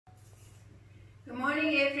Good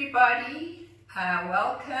morning, everybody.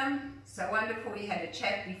 Welcome. So wonderful. We had a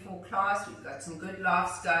chat before class. We've got some good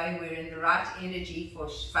laughs going. We're in the right energy for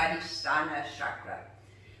Svadhisthana chakra.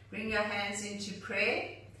 Bring your hands into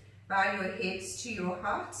prayer. Bow your heads to your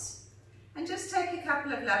hearts. And just take a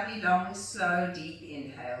couple of lovely, long, slow, deep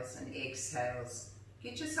inhales and exhales.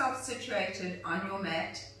 Get yourself situated on your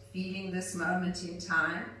mat, feeling this moment in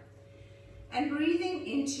time. And breathing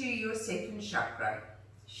into your second chakra,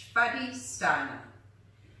 Svadhisthana.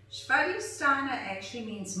 Svadhisthana actually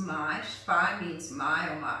means my. Sva means my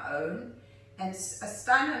or my own. And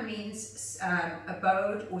asthana means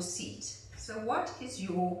abode or seat. So what is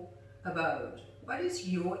your abode? What is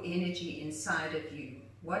your energy inside of you?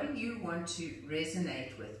 What do you want to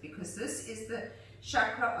resonate with? Because this is the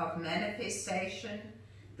chakra of manifestation.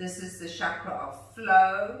 This is the chakra of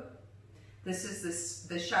flow. This is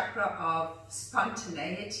the chakra of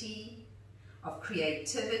spontaneity, of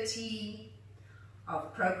creativity,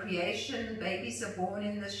 of procreation. Babies are born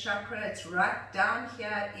in this chakra. It's right down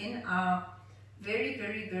here in our very,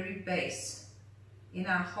 very, very base, in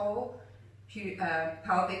our whole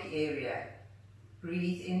pelvic area.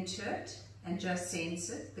 Breathe into it and just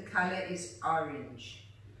sense it. The color is orange.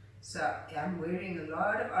 So I'm wearing a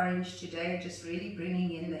lot of orange today, just really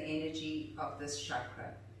bringing in the energy of this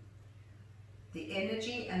chakra. The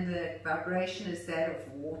energy and the vibration is that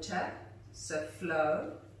of water, so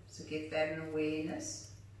flow, so get that in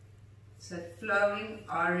awareness. So flowing,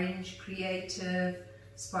 orange, creative,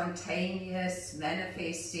 spontaneous,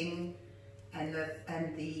 manifesting, and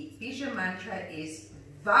the Bija mantra is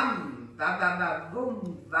Vam, va va va,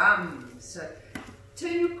 vum, vam. So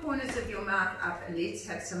turn your corners of your mouth up and let's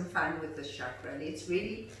have some fun with this chakra. Let's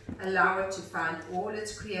really allow it to find all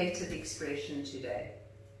its creative expression today.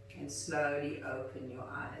 And slowly open your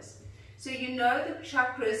eyes. So you know the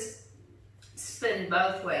chakras spin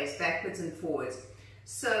both ways, backwards and forwards.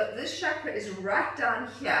 So this chakra is right down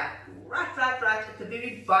here, right at the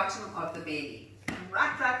very bottom of the belly.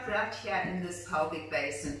 Right here in this pelvic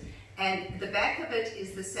basin. And the back of it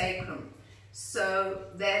is the sacrum. So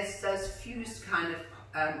there's those fused kind of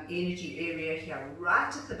energy area here,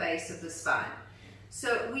 right at the base of the spine.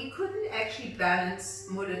 So we couldn't actually balance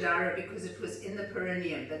Muladhara because it was in the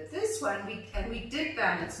perineum. But this one, we did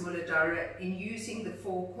balance Muladhara in using the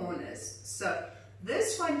four corners. So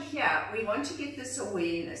this one here, we want to get this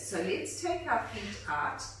awareness. So let's take our feet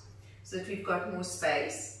out so that we've got more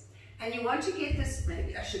space. And you want to get this,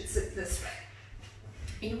 maybe I should sit this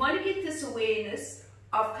way. You want to get this awareness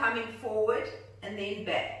of coming forward and then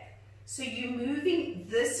back. So you're moving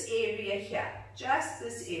this area here, just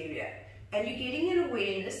this area. And you're getting an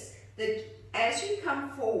awareness that as you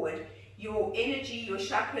come forward, your energy, your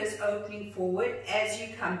chakra is opening forward. As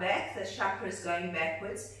you come back, the chakra is going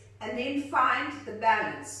backwards. And then find the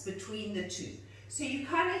balance between the two. So you're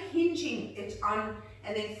kind of hinging it on,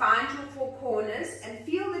 and then find your four corners and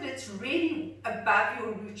feel that it's really above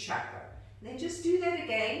your root chakra. And then just do that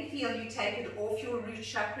again. Feel you take it off your root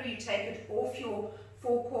chakra, you take it off your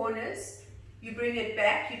four corners. You bring it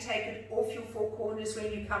back, you take it off your four corners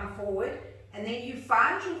when you come forward, and then you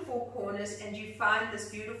find your four corners and you find this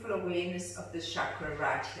beautiful awareness of this chakra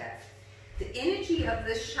right here. The energy of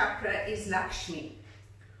this chakra is Lakshmi.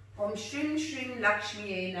 Om Shrim Shrim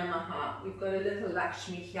Lakshmiye Namaha. We've got a little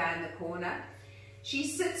Lakshmi here in the corner. She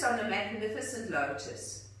sits on a magnificent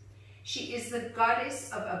lotus. She is the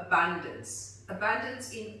goddess of abundance.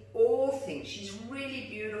 Abundance in all things. She's really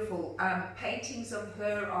beautiful. Paintings of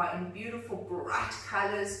her are in beautiful bright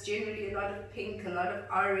colors, generally a lot of pink, a lot of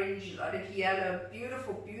orange, a lot of yellow,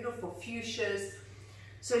 beautiful, beautiful fuchsias.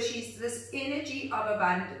 So she's this energy of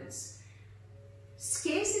abundance.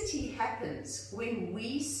 Scarcity happens when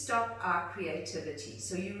we stop our creativity.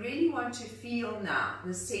 So you really want to feel now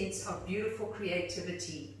the sense of beautiful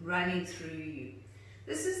creativity running through you.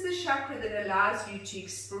 This is the chakra that allows you to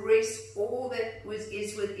express all that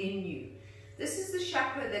is within you. This is the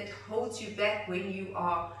chakra that holds you back when you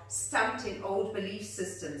are stumped in old belief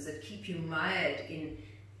systems that keep you mired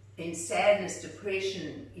in sadness,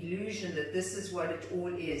 depression, illusion that this is what it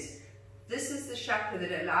all is. This is the chakra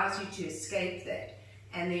that allows you to escape that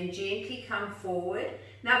and then gently come forward.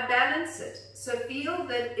 Now balance it. So feel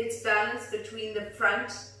that it's balanced between the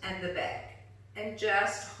front and the back. And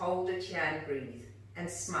just hold it here and breathe. And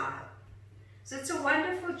smile. So it's a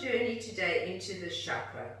wonderful journey today into this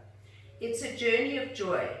chakra. It's a journey of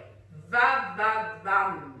joy. Va va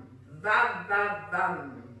vam, va va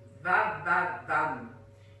vam, va va vam.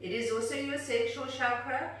 It is also your sexual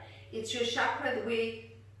chakra. It's your chakra where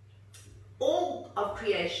all of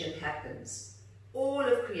creation happens. All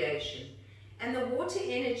of creation. And the water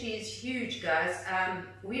energy is huge, guys.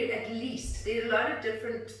 We're at least, there are a lot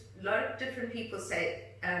of different people say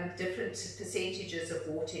different percentages of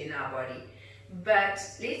water in our body. But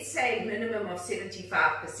let's say minimum of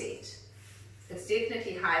 75%. It's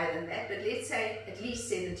definitely higher than that, but let's say at least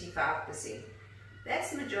 75%.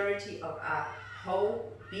 That's the majority of our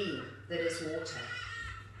whole being that is water.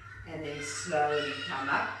 And then slowly come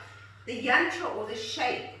up. The yantra, or the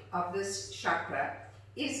shape of this chakra,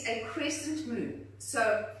 is a crescent moon.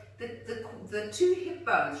 So the two hip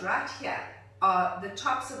bones right here are the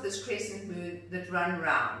tops of this crescent moon that run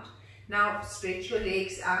round. Now stretch your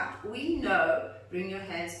legs out. We know, bring your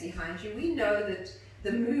hands behind you, we know that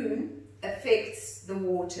the moon affects the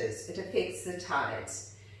waters, it affects the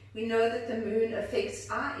tides. We know that the moon affects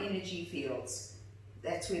our energy fields.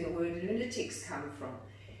 That's where the word lunatics come from.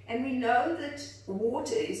 And we know that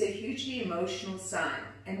water is a hugely emotional sign.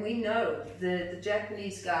 And we know the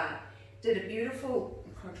Japanese guy did a beautiful,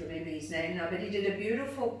 I can't remember his name now, but he did a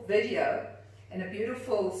beautiful video and a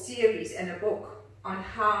beautiful series and a book on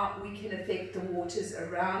how we can affect the waters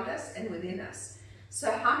around us and within us.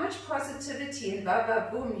 So how much positivity and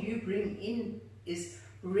va-va-boom you bring in is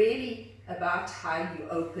really about how you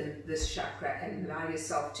open this chakra and allow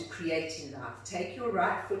yourself to create in life. Take your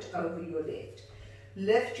right foot over your left.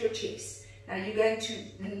 Lift your chest. Now you're going to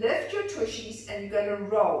lift your tushies and you're going to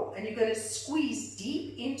roll and you're going to squeeze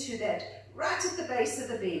deep into that right at the base of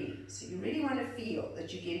the belly. So you really want to feel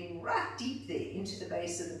that you're getting right deep there into the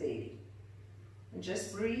base of the belly. And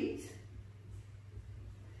just breathe.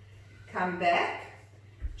 Come back.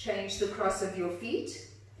 Change the cross of your feet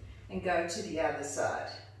and go to the other side.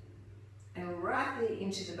 And right there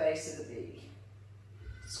into the base of the belly.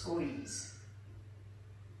 Squeeze.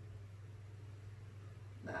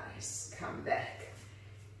 Nice. Come back.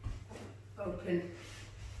 Open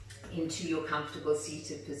into your comfortable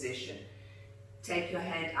seated position. Take your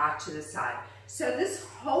hand out to the side. So this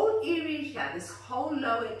whole area here, this whole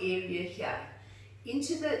lower area here,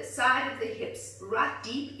 into the side of the hips, right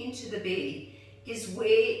deep into the belly, is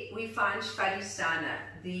where we find Svadhisthana,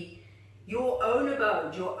 your own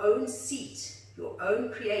abode, your own seat, your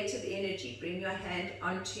own creative energy. Bring your hand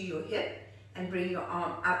onto your hip and bring your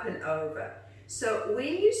arm up and over. So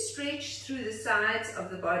when you stretch through the sides of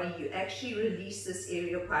the body, you actually release this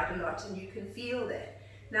area quite a lot and you can feel that.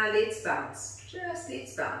 Now let's bounce, just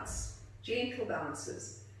let's bounce, gentle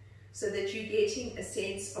bounces, so that you're getting a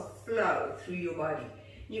sense of flow through your body.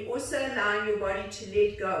 You're also allowing your body to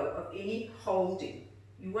let go of any holding.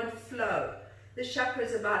 You want flow. This chakra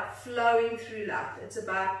is about flowing through life. It's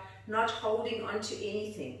about not holding on to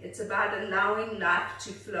anything. It's about allowing life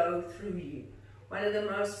to flow through you. One of the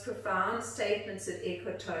most profound statements that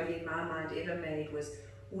Eckhart Tolle, in my mind, ever made was,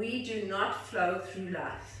 we do not flow through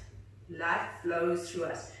life. Life flows through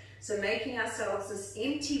us. So making ourselves this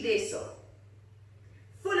empty vessel,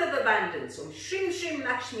 full of abundance, Shrim Shrim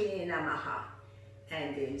Lakshmi Namaha.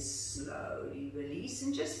 And then slowly release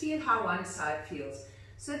and just feel how one side feels.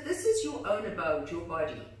 So this is your own abode, your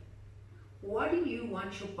body. What do you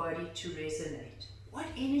want your body to resonate? What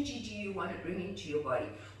energy do you want to bring into your body?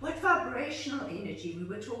 What vibrational energy? We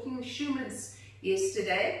were talking with Schumann's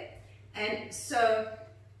yesterday. And so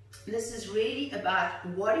this is really about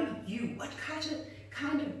what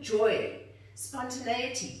kind of joy,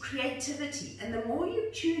 spontaneity, creativity. And the more you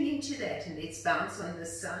tune into that, and let's bounce on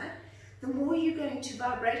this side, the more you're going to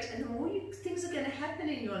vibrate and the more things are going to happen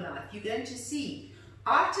in your life. You're going to see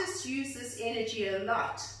artists use this energy a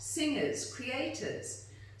lot, singers, creators,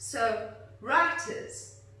 so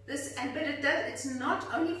writers. But it's not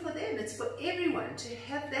only for them, it's for everyone to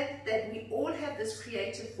have that we all have this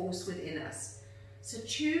creative force within us. So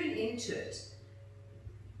tune into it.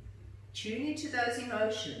 Tune into those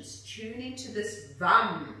emotions. Tune into this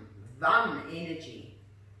vam energy.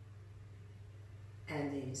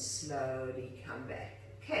 And then slowly come back.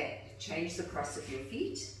 Okay, change the cross of your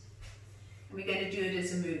feet. And we're going to do it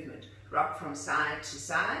as a movement. Rock from side to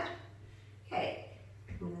side. Okay,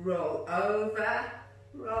 roll over,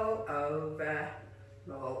 roll over,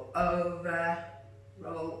 roll over,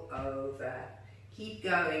 roll over. Keep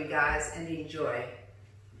going, guys, and enjoy.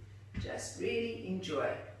 Just really enjoy.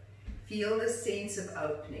 Feel the sense of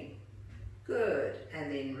opening. Good.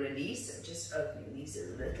 And then release. I'm just opening these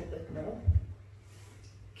a little bit more.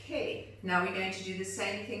 Okay, now we're going to do the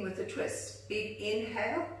same thing with a twist. Big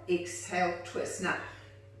inhale, exhale, twist. Now,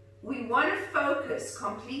 we want to focus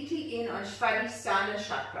completely in on Svadhisthana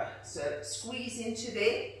chakra. So squeeze into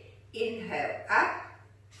there, inhale up,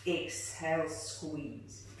 exhale,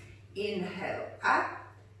 squeeze. Inhale up,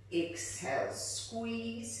 exhale,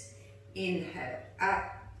 squeeze. Inhale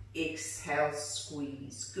up, exhale,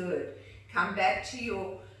 squeeze. Good. Come back to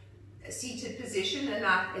your seated position, and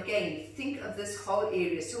now again think of this whole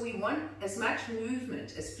area. So we want as much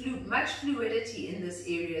movement, much fluidity in this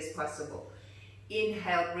area as possible.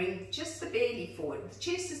 Inhale, bring just the belly forward. The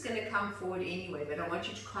chest is going to come forward anyway, but I want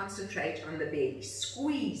you to concentrate on the belly.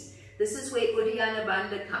 Squeeze. This is where Uddiyana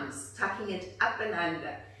Bandha comes, tucking it up and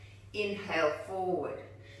under. Inhale, forward.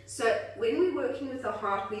 So when we're working with the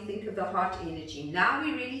heart, we think of the heart energy. Now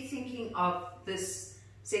we're really thinking of this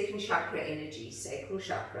second chakra energy, sacral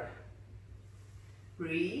chakra.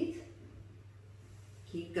 Breathe.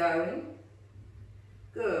 Keep going.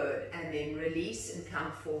 Good. And then release and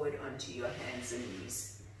come forward onto your hands and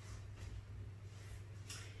knees.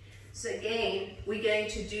 So again, we're going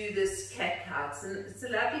to do this cat-cows, and it's the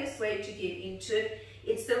loveliest way to get into it.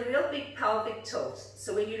 It's the real big pelvic tilt.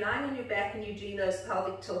 So when you're lying on your back and you're doing those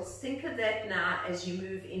pelvic tilts, think of that now as you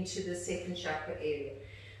move into the second chakra area.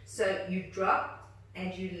 So you drop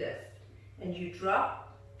and you lift, and you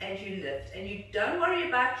drop and you lift, and you don't worry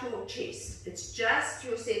about your chest. It's just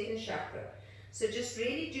your second chakra. So just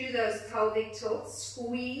really do those pelvic tilts.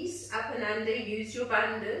 Squeeze up and under. Use your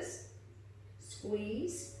bandhas.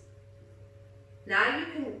 Squeeze. Now you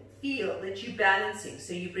can feel that you're balancing.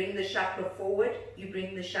 So you bring the chakra forward, you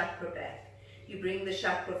bring the chakra back. You bring the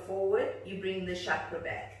chakra forward, you bring the chakra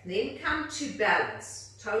back. Then come to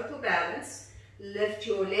balance, total balance. Lift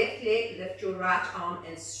your left leg, lift your right arm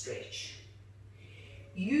and stretch.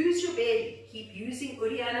 Use your belly. Keep using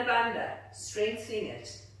Uddiyana Bandha, strengthening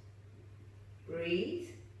it. Breathe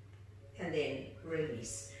and then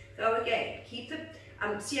release. Go again. Keep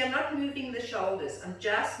the, see, I'm not moving the shoulders, I'm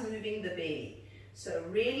just moving the belly. So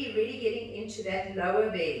really, really getting into that lower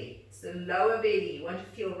belly. It's the lower belly. You want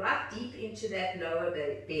to feel right deep into that lower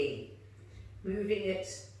belly. Moving it.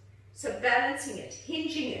 So balancing it,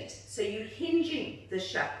 hinging it. So you're hinging the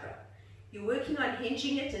chakra. You're working on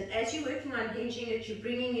hinging it, and as you're working on hinging it, you're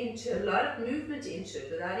bringing into a lot of movement into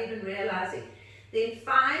it without even realizing. Then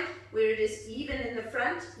find where it is even in the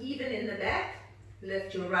front, even in the back.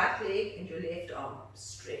 Lift your right leg and your left arm.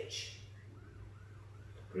 Stretch.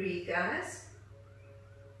 Breathe, guys.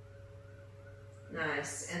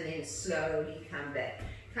 Nice, and then slowly come back.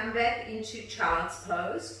 Come back into child's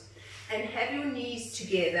pose and have your knees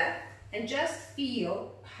together and just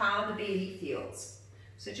feel how the belly feels.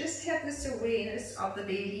 So just have this awareness of the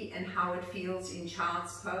belly and how it feels in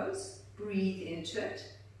child's pose. Breathe into it.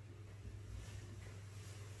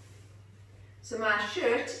 So my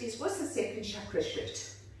shirt what's the second chakra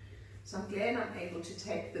shirt? So I'm glad I'm able to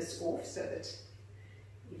take this off so that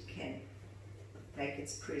it can make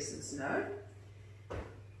its presence known.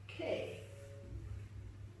 Okay,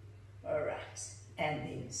 all right, and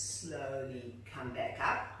then slowly come back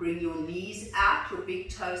up. Bring your knees out, your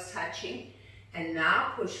big toes touching, and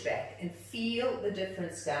now push back and feel the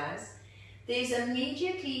difference, guys. There's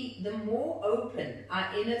immediately, the more open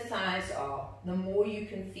our inner thighs are, the more you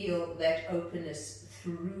can feel that openness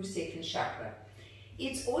through second chakra.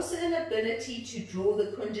 It's also an ability to draw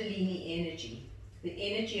the Kundalini energy, the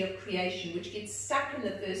energy of creation, which gets stuck in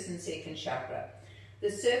the first and second chakra. The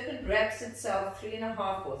serpent wraps itself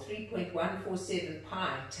 3.5 or 3.147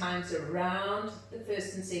 pi times around the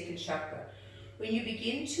first and second chakra. When you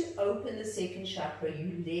begin to open the second chakra,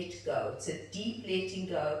 you let go. It's a deep letting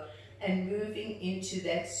go and moving into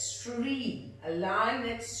that stream, allowing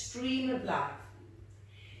that stream of life.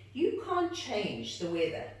 You can't change the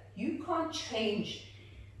weather. You can't change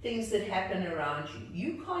things that happen around you.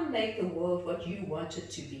 You can't make the world what you want it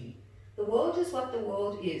to be. The world is what the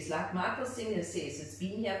world is. Like Michael Singer says, it's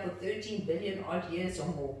been here for 13 billion odd years or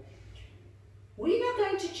more. We're not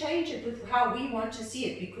going to change it with how we want to see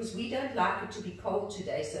it because we don't like it to be cold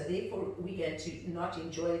today, so therefore we're going to not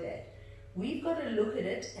enjoy that. We've got to look at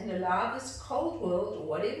it and allow this cold world, or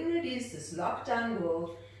whatever it is, this lockdown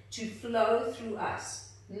world, to flow through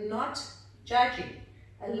us, not judging,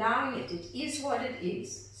 allowing it. It is what it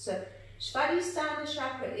is. So Svadhisthana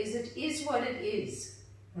chakra is, it is what it is.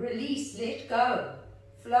 Release, let go,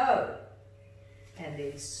 flow, and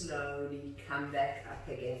then slowly come back up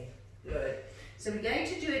again. Good. So we're going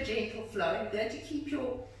to do a gentle flow. You're going to keep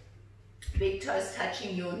your big toes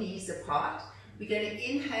touching your knees apart. We're going to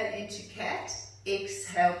inhale into cat,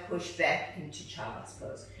 exhale, push back into child's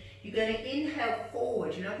pose. You're going to inhale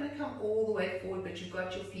forward. You're not going to come all the way forward, but you've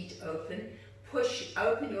got your feet open. Push,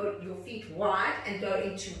 open your feet wide and go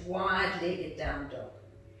into wide-legged down dog.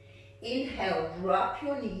 Inhale, drop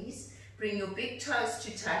your knees, bring your big toes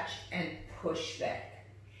to touch and push back.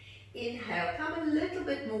 Inhale, come a little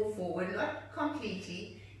bit more forward, not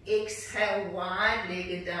completely. Exhale,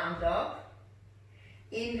 wide-legged down dog.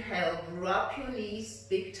 Inhale, drop your knees,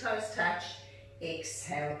 big toes touch.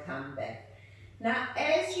 exhale, come back. Now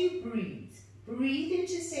as you breathe, breathe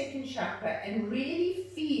into second chakra and really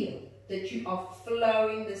feel that you are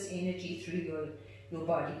flowing this energy through your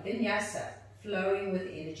body. Vinyasa, flowing with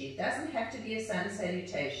energy. It doesn't have to be a sun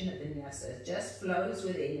salutation at vinyasa. It just flows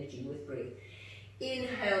with energy, with breath.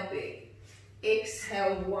 Inhale big.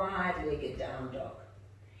 Exhale wide-legged down dog.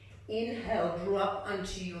 Inhale, drop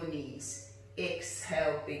onto your knees.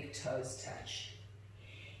 Exhale, big toes touch.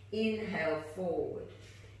 Inhale, forward.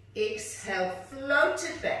 Exhale, float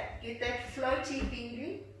it back. Get that floaty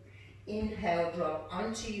feeling. Inhale, drop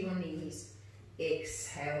onto your knees.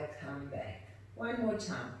 Exhale, come back. One more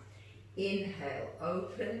time. Inhale,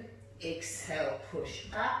 open. Exhale, push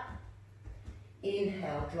up.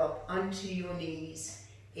 Inhale, drop onto your knees.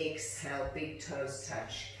 Exhale, big toes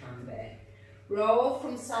touch, come back. Roll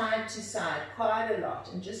from side to side quite a lot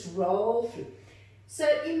and just roll through. So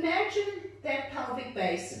imagine that pelvic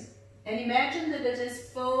basin and imagine that it is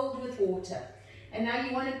filled with water. And now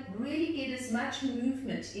you want to really get as much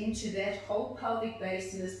movement into that whole pelvic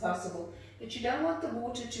basin as possible, but you don't want the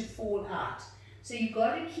water to fall out. So you've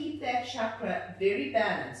got to keep that chakra very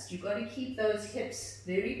balanced. You've got to keep those hips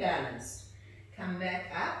very balanced. Come back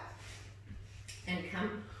up and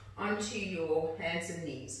come onto your hands and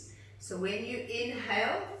knees. So when you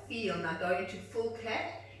inhale, feel. Now go into full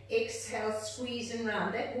cat. Exhale, squeeze and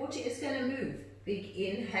round. That water is going to move. Big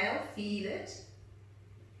inhale, feel it.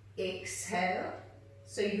 Exhale.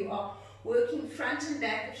 So you are working front and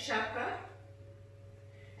back of chakra.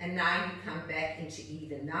 And now you come back into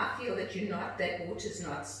even. Now feel that that water's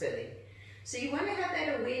not spilling. So you want to have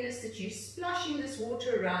that awareness that you're splashing this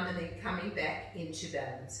water around and then coming back into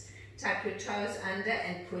balance. Tuck your toes under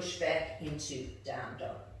and push back into down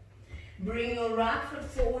dog. Bring your right foot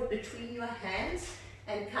forward between your hands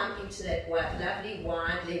and come into that lovely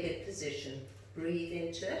wide-legged position. Breathe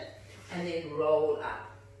into it and then roll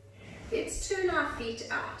up. Let's turn our feet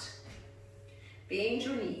out. Bend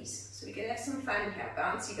your knees. So we can have some fun here.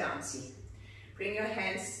 Bouncy, bouncy. Bring your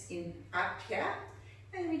hands in up here.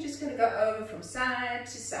 And we're just going to go over from side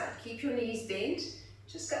to side. Keep your knees bent.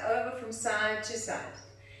 Just go over from side to side.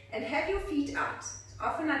 And have your feet out.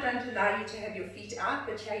 Often I don't allow you to have your feet out,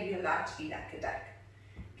 but here you're allowed to be like a duck.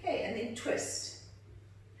 Okay, and then twist.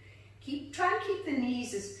 Try and keep the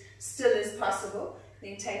knees as still as possible.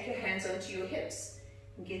 Then take your hands onto your hips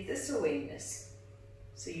and get this awareness.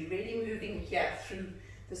 So you're really moving here through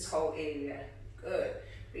this whole area. Good.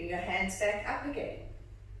 Bring your hands back up again.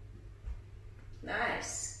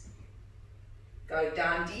 Nice. Go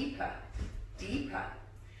down deeper, deeper.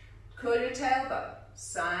 Curl your tailbone,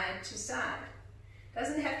 side to side.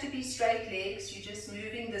 Doesn't have to be straight legs, you're just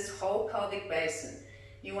moving this whole pelvic basin.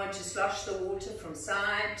 You want to slosh the water from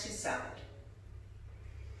side to side.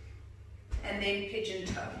 And then pigeon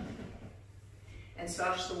toe. And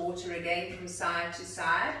slosh the water again from side to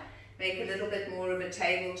side. Make a little bit more of a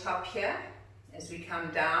tabletop here as we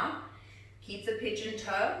come down. Keep the pigeon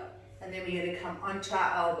toe. And then we're going to come onto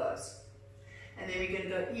our elbows. And then we're going to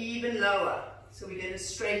go even lower. So we're going to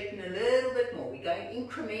straighten a little bit more. We're going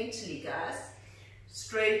incrementally, guys.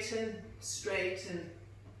 Straighten, straighten.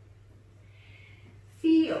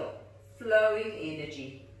 Feel flowing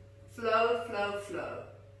energy. Flow, flow, flow.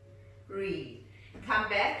 Breathe. Come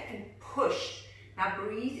back and push. Now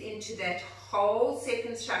breathe into that whole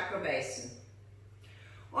second chakra basin.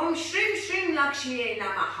 Om Shrim Shrim Lakshmi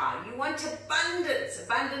Namaha. You want abundance,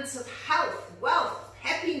 abundance of health, wealth,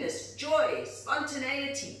 happiness, joy,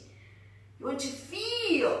 spontaneity. You want to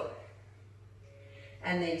feel.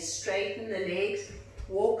 And then straighten the legs,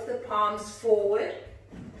 walk the palms forward,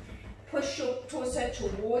 push your torso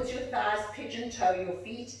towards your thighs, pigeon toe your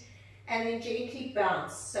feet, and then gently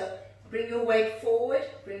bounce. So bring your weight forward,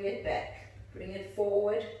 bring it back, bring it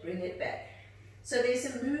forward, bring it back. So there's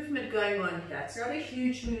a movement going on here. It's not a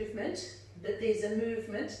huge movement, but there's a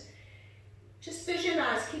movement. Just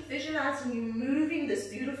visualize, keep visualizing you moving this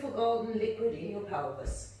beautiful golden liquid in your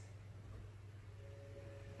pelvis.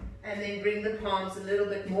 And then bring the palms a little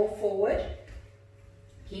bit more forward,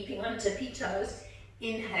 keeping on tippy toes.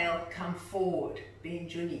 Inhale, come forward,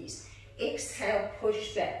 bend your knees. Exhale,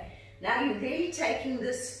 push back. Now you're really taking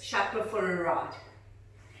this chakra for a ride.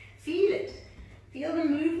 Feel it. Feel the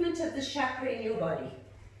movement of the chakra in your body.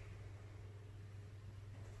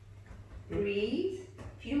 Breathe.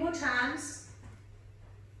 A few more times.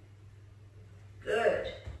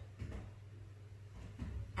 Good.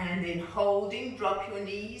 And then holding, drop your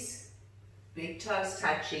knees. Big toes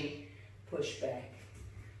touching. Push back.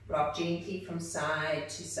 Rock gently from side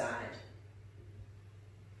to side.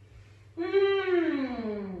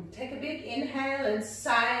 Take a big inhale and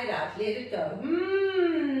sigh it out. Let it go.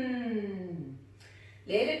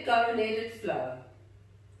 Let it go, let it flow.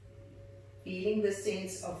 Feeling the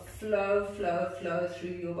sense of flow, flow, flow through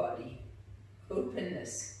your body.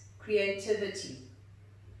 Openness, creativity,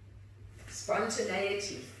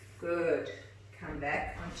 spontaneity. Good. Come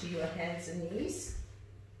back onto your hands and knees.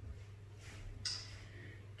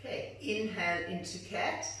 Okay, inhale into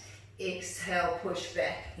cat. Exhale, push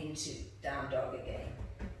back into down dog again.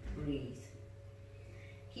 Breathe.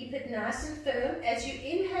 Keep it nice and firm. As you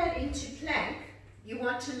inhale into plank, you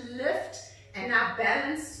want to lift and now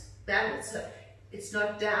balance. So it's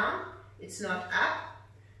not down, it's not up.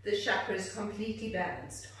 The chakra is completely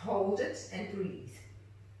balanced. Hold it and breathe.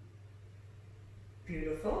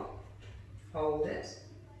 Beautiful. Hold it.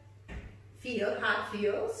 Feel how it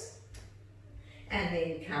feels. And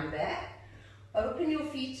then come back. Open your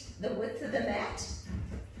feet the width of the mat.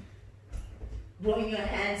 Bring your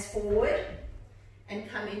hands forward and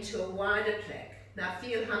come into a wider plank. Now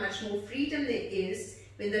feel how much more freedom there is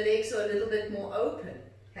when the legs are a little bit more open.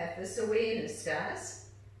 Have this awareness, guys.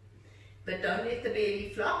 But don't let the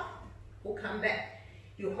belly flop or come back.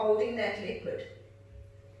 You're holding that liquid.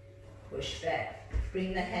 Push back.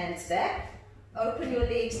 Bring the hands back. Open your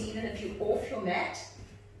legs even if you're off your mat.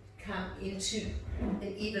 Come into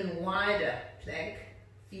an even wider plank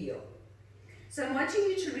feel. So I'm wanting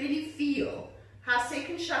you to really feel how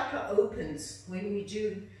second chakra opens when we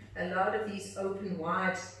do a lot of these open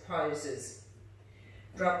wide poses.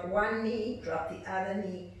 Drop one knee, drop the other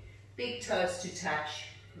knee, big toes to touch,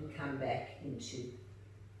 and come back into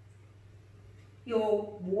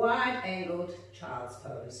your wide-angled child's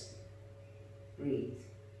pose. Breathe.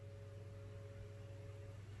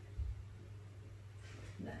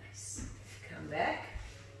 Nice. Come back.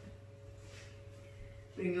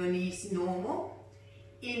 Bring your knees normal.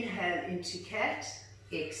 Inhale into cat.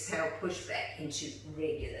 Exhale, push back into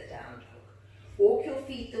regular down dog. Walk your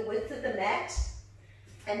feet the width of the mat.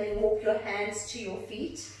 And then walk your hands to your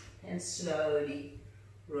feet and slowly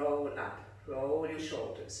roll up. Roll your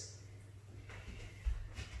shoulders.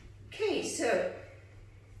 Okay, so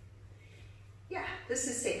yeah, this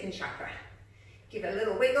is second chakra. Give a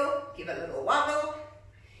little wiggle, give a little wobble.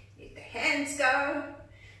 Let the hands go.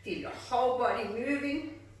 Feel your whole body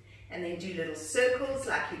moving. And then do little circles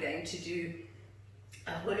like you're going to do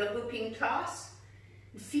a hula hooping class.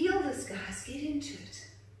 And feel this, guys. Get into it.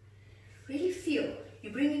 Really feel.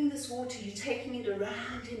 You're bringing this water, you're taking it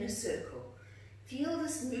around in a circle. Feel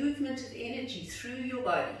this movement of energy through your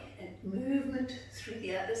body and movement through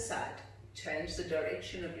the other side. Change the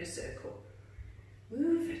direction of your circle.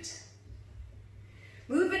 Move it.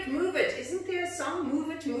 Move it, move it. Isn't there a song, Move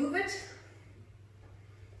It, Move It?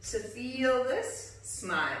 So feel this,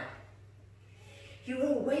 smile. You're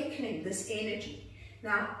awakening this energy.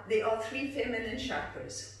 Now, there are 3 feminine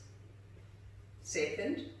chakras.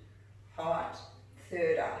 Second, heart,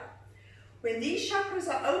 third eye. When these chakras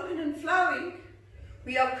are open and flowing,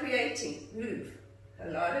 we are creating, a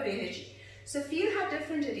lot of energy. So feel how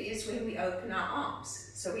different it is when we open our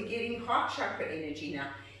arms. So we're getting heart chakra energy now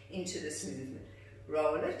into this movement.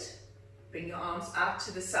 Roll it, bring your arms out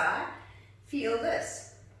to the side. Feel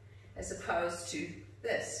this, as opposed to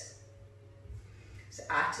this. So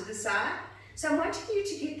out to the side. So I'm wanting you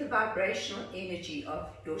to get the vibrational energy of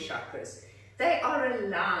your chakras. They are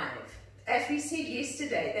alive. As we said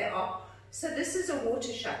yesterday, they are. So this is a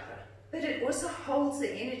water chakra, but it also holds the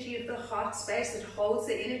energy of the heart space. It holds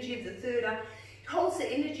the energy of the third eye. It holds the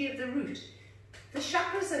energy of the root. The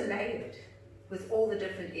chakras are layered with all the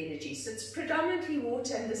different energies. So it's predominantly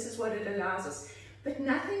water, and this is what it allows us. But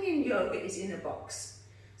nothing in yoga is in a box.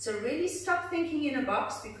 So really stop thinking in a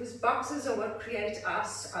box, because boxes are what create our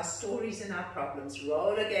stories and our problems.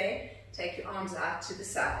 Roll again. Take your arms out to the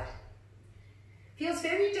side. Feels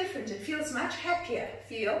very different. It feels much happier.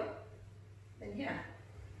 Feel. And here.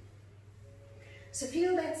 So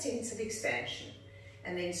feel that sense of expansion.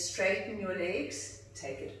 And then straighten your legs.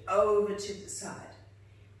 Take it over to the side.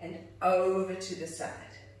 And over to the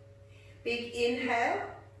side. Big inhale.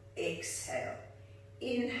 Exhale.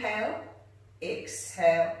 Inhale.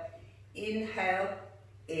 Exhale. Inhale.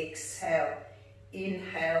 Exhale.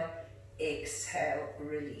 Inhale. Exhale.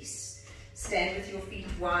 Release. Stand with your feet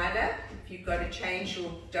wider. If you've got to change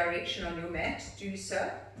your direction on your mat, do so.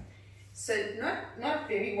 So not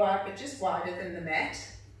very wide, but just wider than the mat.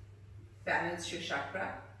 Balance your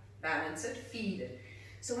chakra. Balance it. Feed it.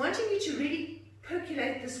 So wanting you to really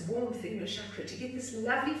percolate this warmth in your chakra, to get this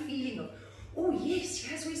lovely feeling of, oh yes,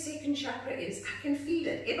 here's where second chakra is. I can feel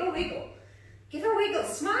it. Give a wiggle. Give a wiggle.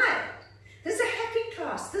 Smile. This is a happy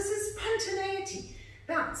class. This is spontaneity.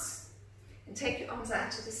 Bounce. And take your arms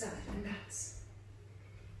out to the side and bounce.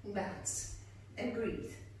 And bounce. And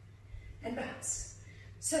breathe. And bounce.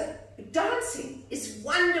 So dancing is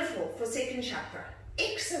wonderful for second chakra.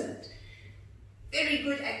 Excellent. Very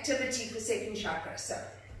good activity for second chakra. So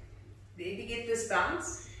there you get this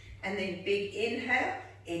bounce. And then big inhale,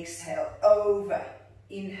 exhale over,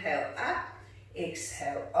 inhale up,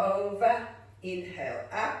 exhale over, inhale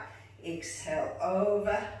up, exhale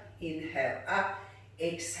over, inhale up,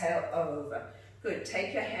 exhale over. Good.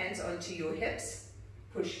 Take your hands onto your hips.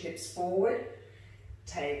 Push hips forward,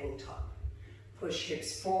 tabletop. Push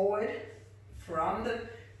hips forward from the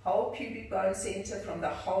whole pubic bone center, from the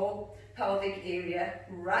whole pelvic area,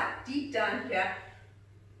 right deep down here.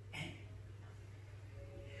 And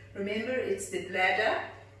remember, it's the bladder,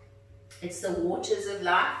 it's the waters of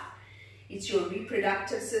life, it's your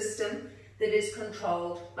reproductive system that is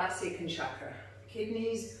controlled by second chakra.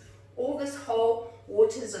 Kidneys, all this whole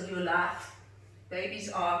waters of your life. Babies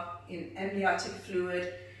are in amniotic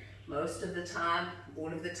fluid most of the time, all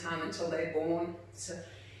of the time until they're born. So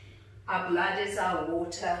our blood is our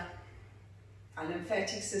water, our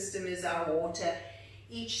lymphatic system is our water.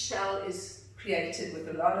 Each cell is created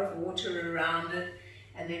with a lot of water around it.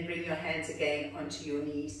 And then bring your hands again onto your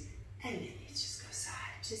knees. And then let's just go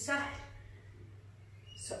side to side.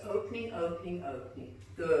 So opening, opening, opening.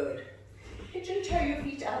 Good. Pigeon toe your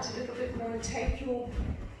feet out a little bit more and take your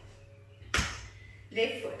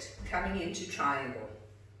left foot coming into triangle.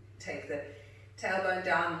 Take the tailbone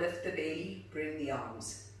down, lift the belly, bring the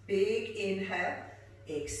arms. Big inhale,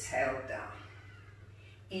 exhale down.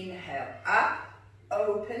 Inhale up,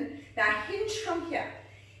 open. Now hinge from here.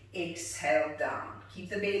 Exhale down.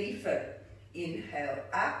 Keep the belly firm. Inhale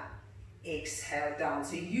up, exhale down.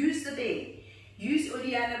 So use the belly. Use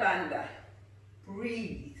Uddiyana Bandha.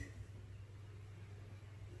 Breathe.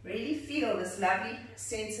 Really feel this lovely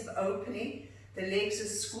sense of opening. The legs are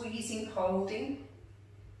squeezing, holding.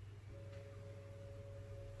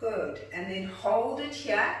 Good. And then hold it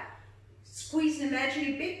here. Squeeze an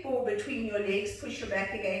imaginary big ball between your legs. Push your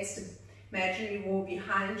back against the imaginary wall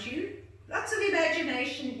behind you. Lots of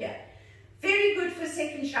imagination here. Very good for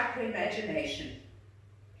second chakra imagination.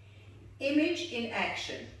 Image in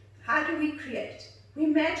action. How do we create? We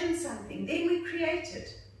imagine something, then we create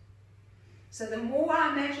it. So the more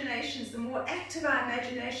our imaginations, the more active our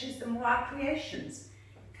imaginations, the more our creations.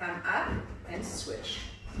 Come up and switch.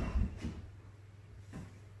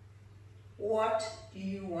 What do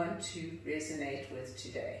you want to resonate with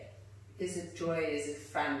today? Is it joy? Is it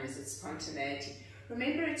fun? Is it spontaneity?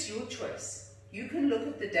 Remember, it's your choice. You can look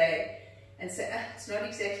at the day and say, it's not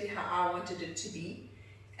exactly how I wanted it to be,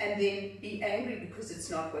 and then be angry because it's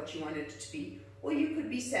not what you wanted it to be. Or you could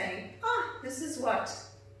be saying, this is what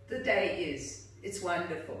the day is. It's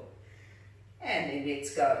wonderful. And then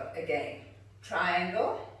let's go again.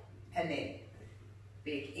 Triangle, and then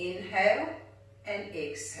big inhale and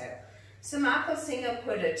exhale. So Michael Singer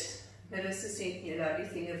put it, Melissa sent me a lovely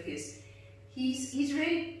thing of his. He's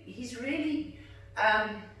really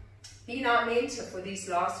been our mentor for these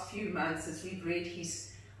last few months as we've read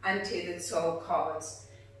his Untethered Soul cards.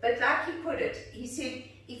 But like he put it, he said,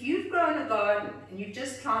 if you've grown a garden and you've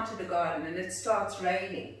just planted a garden and it starts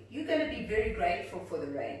raining, you're going to be very grateful for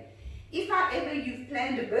the rain. If however you've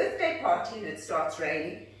planned a birthday party and it starts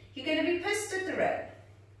raining, you're going to be pissed at the rain.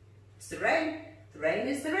 It's the rain. The rain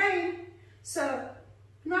is the rain. So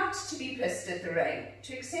not to be pissed at the rain,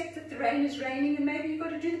 to accept that the rain is raining and maybe you've got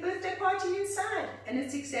to do the birthday party inside and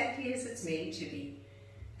it's exactly as it's meant to be.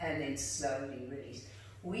 And then slowly release.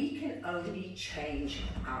 We can only change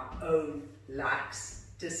our own likes,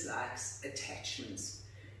 dislikes, attachments.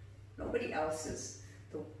 Nobody else's.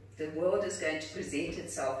 The world is going to present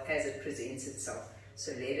itself as it presents itself.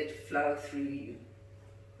 So let it flow through you.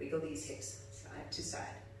 Wiggle these hips side to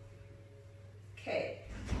side. Okay.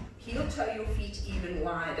 Heel toe your feet even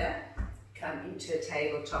wider. Come into a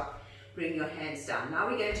tabletop. Bring your hands down. Now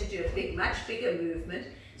we're going to do a big, much bigger movement.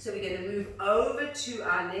 So we're going to move over to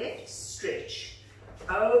our left, stretch.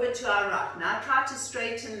 Over to our right. Now try to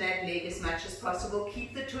straighten that leg as much as possible.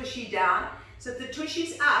 Keep the tushy down. So if the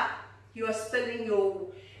tushy's up, you are spilling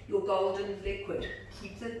your golden liquid.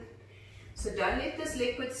 So don't let this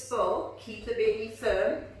liquid spill. Keep the belly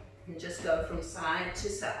firm and just go from side to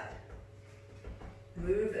side.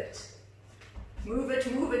 Move it. Move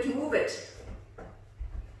it, move it, move it.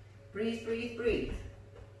 Breathe, breathe, breathe.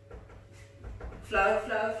 Flow,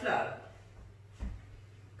 flow, flow.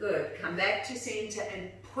 Good. Come back to center and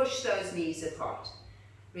push those knees apart.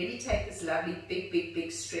 Really take this lovely big, big,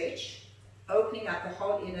 big stretch. Opening up the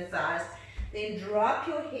whole inner thighs. Then drop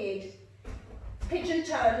your head. Pigeon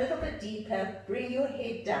toe a little bit deeper. Bring your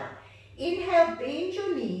head down. Inhale, bend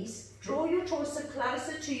your knees. Draw your torso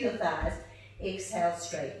closer to your thighs. Exhale,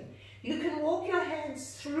 straighten. You can walk your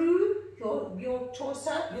hands through your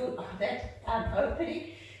torso, that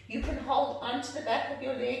opening. You can hold onto the back of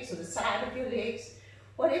your legs or the side of your legs.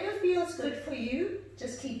 Whatever feels good for you,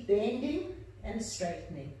 just keep bending and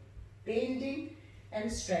straightening. Bending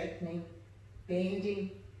and straightening.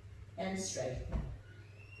 Bending and straightening.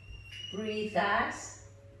 Breathe guys.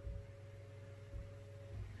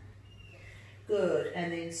 Good,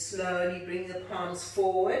 and then slowly bring the palms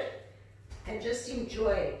forward and just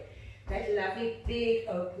enjoy that lovely big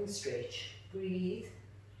open stretch. Breathe.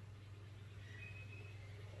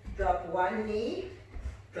 Drop one knee,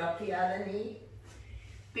 drop the other knee.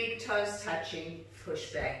 Big toes touching,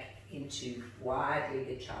 push back into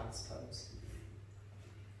wide-legged child's pose.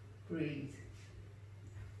 Breathe.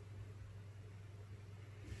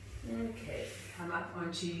 Okay, come up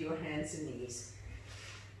onto your hands and knees.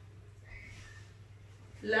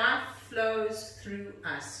 Life flows through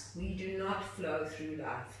us. We do not flow through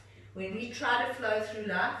life. When we try to flow through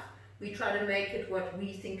life, we try to make it what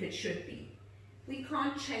we think it should be. We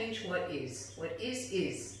can't change what is. What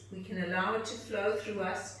is. We can allow it to flow through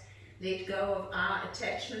us, let go of our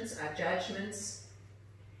attachments, our judgments,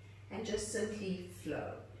 and just simply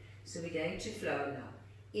flow. So we're going to flow now.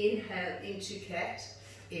 Inhale into cat,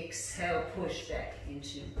 exhale, push back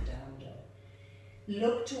into down dog.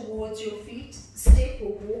 Look towards your feet, step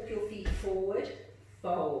or walk your feet forward,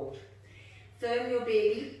 fold. Firm your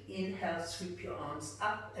belly, inhale, sweep your arms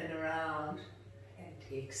up and around, and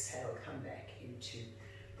exhale, come back into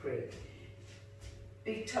prayer.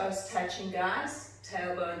 Big toes touching guys,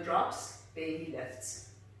 tailbone drops, belly lifts.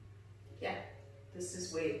 Yeah, this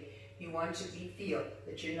is where you want to feel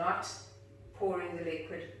that you're not pouring the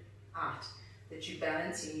liquid out, that you're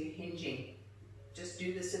balancing, you're hinging. Just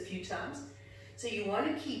do this a few times. So you want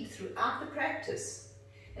to keep throughout the practice,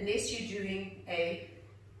 unless you're doing a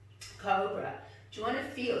cobra, you want to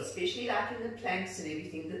feel, especially like in the planks and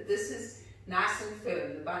everything, that this is nice and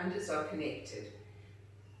firm, the bandhas are connected.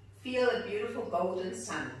 Feel a beautiful golden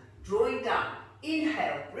sun drawing down.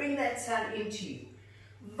 Inhale, bring that sun into you.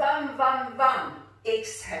 Vam, vam, vam.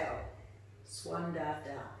 Exhale, swan dive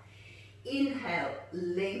down. Inhale,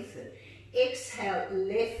 lengthen. Exhale,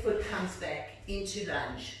 left foot comes back into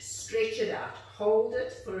lunge. Stretch it out. Hold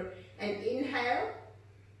it for an inhale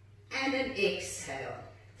and an exhale.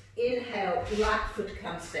 Inhale, right foot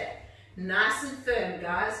comes back. Nice and firm,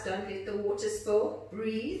 guys. Don't let the water spill.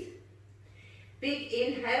 Breathe. Big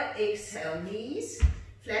inhale, exhale, knees,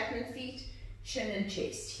 flatten feet, chin and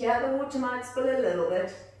chest. Here the water might spill a little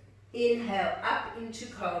bit. Inhale, up into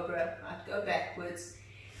cobra. Might go backwards.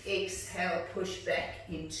 Exhale, push back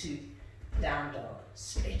into down dog.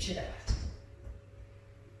 Stretch it out.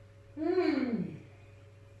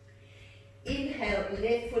 Inhale,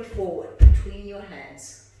 left foot forward between your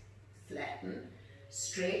hands. Flatten,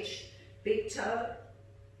 stretch, big toe.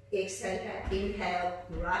 Exhale, inhale,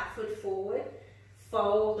 right foot forward.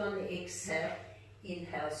 Fold on the exhale.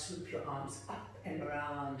 Inhale, swoop your arms up and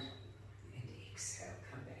around. And exhale,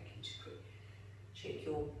 come back into prayer. Check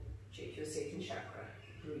your second chakra.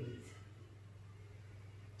 Breathe.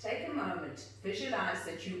 Take a moment. Visualize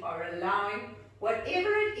that you are allowing whatever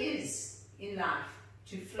it is in life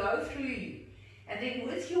to flow through you. And then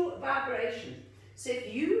with your vibration, so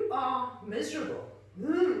if you are miserable,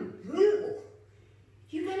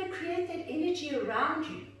 you're going to create that energy around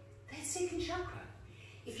you. That's second chakra.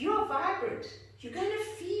 If you are vibrant, you're going to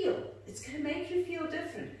feel. It's going to make you feel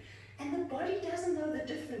different. And the body doesn't know the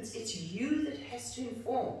difference. It's you that has to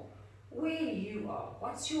inform where you are.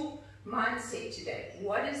 What's your mindset today?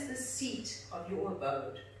 What is the seat of your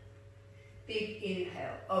abode? Big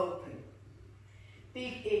inhale, open.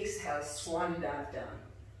 Big exhale, swan dive down.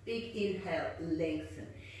 Big inhale, lengthen.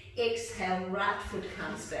 Exhale, right foot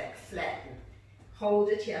comes back, flatten. Hold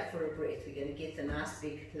it here for a breath. We're going to get the nice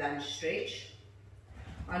big lunge stretch.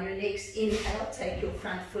 On your next inhale, take your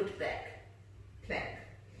front foot back, plank.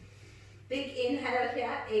 Big inhale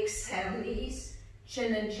here, exhale, knees,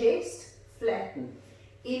 chin and chest, flatten.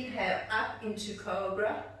 Inhale up into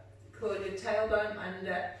cobra, curl your tailbone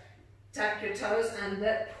under, tuck your toes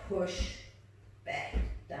under, push back,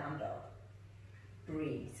 down dog.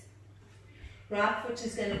 Breathe. Right foot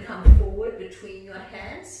is going to come forward between your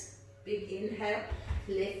hands. Big inhale,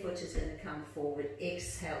 left foot is going to come forward.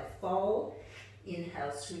 Exhale, fold.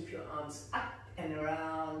 Inhale, sweep your arms up and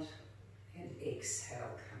around. And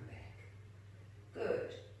exhale, come back. Good.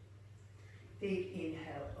 Big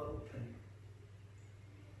inhale, open.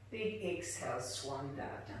 Big exhale, swan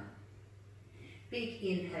dive down. Big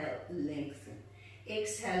inhale, lengthen.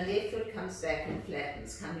 Exhale, left foot comes back and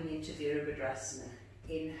flattens, coming into Virabhadrasana.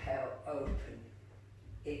 Inhale, open.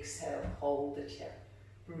 Exhale, hold it here.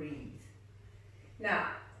 breathe. Now,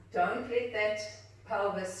 don't let that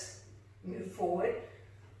pelvis move forward,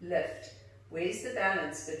 lift. Where's the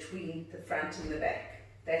balance between the front and the back?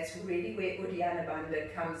 That's really where Uddiyana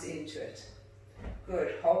Bandha comes into it.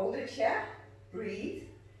 Good, hold it here, breathe.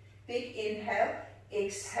 Big inhale,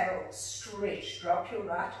 exhale, stretch. Drop your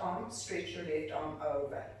right arm, stretch your left arm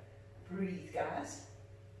over. Breathe, guys.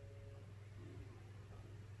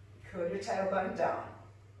 Curl your tailbone down.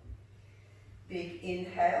 Big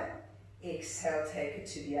inhale, exhale, take it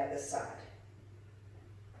to the other side.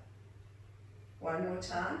 One more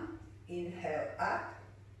time. Inhale up,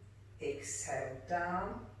 exhale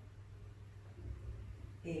down.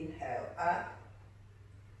 Inhale up,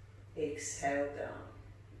 exhale down.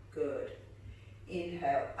 Good.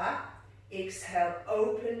 Inhale up, exhale,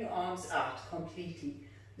 open your arms out completely.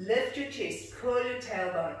 Lift your chest, curl your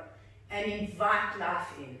tailbone, and invite life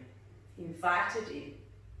in. Invite it in.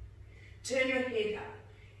 Turn your head up.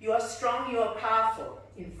 You are strong, you are powerful.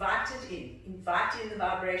 Invite it in. Invite in the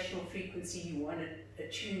vibrational frequency you want to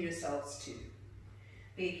attune yourselves to.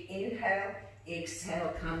 Big inhale,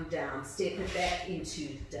 exhale, come down. Step it back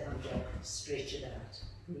into down dog. Stretch it out.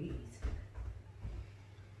 Breathe.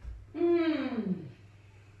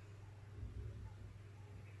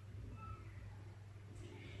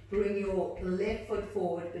 Bring your left foot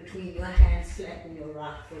forward between your hands, flatten your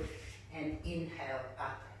right foot, and inhale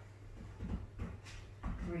up.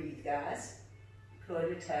 Breathe, guys. Curl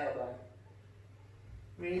your tailbone.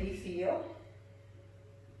 Really feel.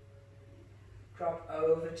 Drop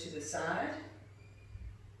over to the side.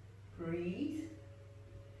 Breathe.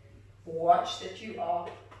 Watch that you are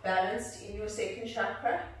balanced in your second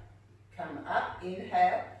chakra. Come up,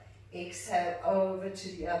 inhale, exhale over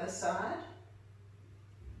to the other side.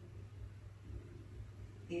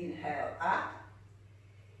 Inhale up,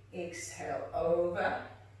 exhale over.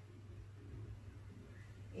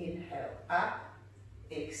 Inhale up,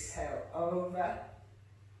 exhale over.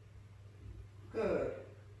 Good.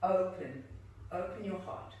 Open. Open your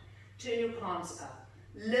heart. Turn your palms up.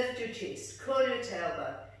 Lift your chest. Curl your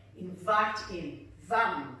tailbone. Invite in.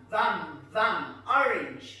 Vam, vam, vam.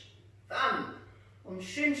 Orange. Vam.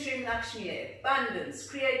 Shrim Shrim Lakshmi. Abundance.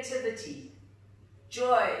 Creativity.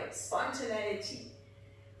 Joy. Spontaneity.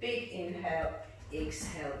 Big inhale.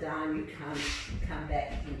 Exhale down. You come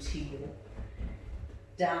back into your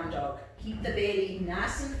down dog. Keep the belly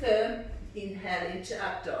nice and firm. Inhale into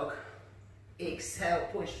up dog. Exhale,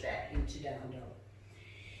 push back into down dog.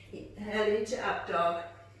 Inhale into up dog.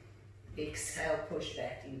 Exhale, push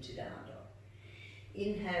back into down dog.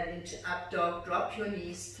 Inhale into up dog. Drop your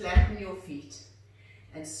knees, flatten your feet,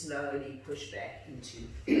 and slowly push back into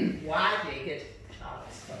wide-legged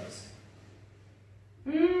child's pose.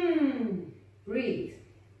 Breathe.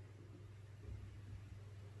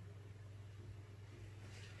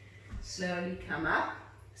 Slowly come up,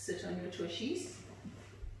 sit on your tushies.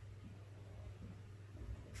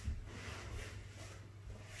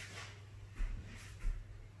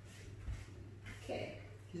 Okay,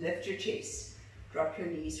 lift your chest, drop your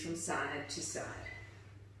knees from side to side.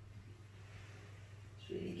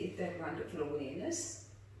 Just really get that wonderful awareness.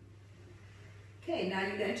 Okay, now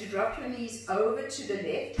you're going to drop your knees over to the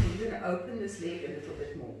left and you're going to open this leg a little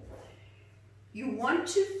bit more. You want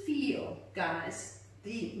to feel, guys,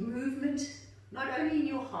 the movement, not only in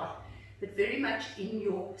your heart, but very much in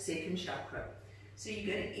your second chakra. So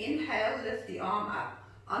you're going to inhale, lift the arm up.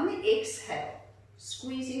 On the exhale,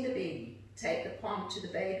 squeezing the belly. Take the palm to the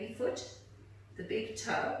baby foot, the big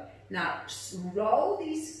toe. Now roll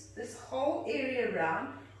this whole area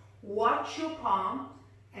around. Watch your palm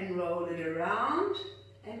and roll it around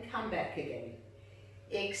and come back again.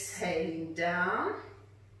 Exhaling down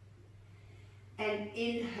and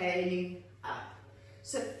inhaling up.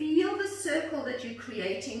 So feel the circle that you're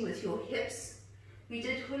creating with your hips. We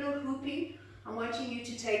did hula hooping. I'm wanting you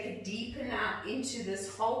to take it deeper now into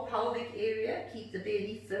this whole pelvic area. Keep the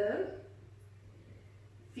belly firm.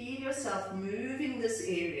 Feel yourself moving this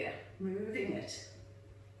area, moving it.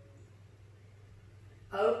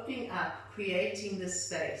 Opening up, creating this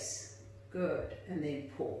space. Good. And then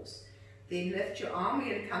pause. Then lift your arm.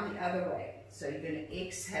 We're going to come the other way. So you're going to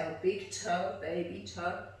exhale, big toe, baby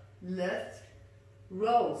toe, lift.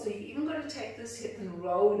 Roll. So you've even got to take this hip and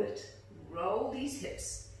roll it. Roll these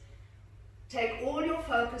hips. Take all your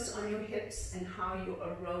focus on your hips and how you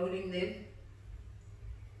are rolling them.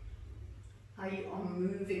 How you are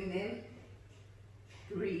moving them.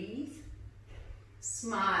 Breathe.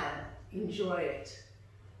 Smile. Enjoy it.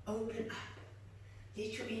 Open up.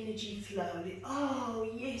 Let your energy flow. Oh,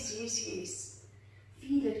 yes, yes, yes.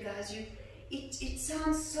 Feel it, guys. You it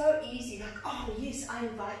sounds so easy, like, oh yes, I'm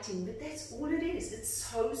inviting, but that's all it is. It's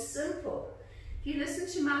so simple. If you listen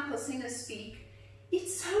to Michael Singer speak,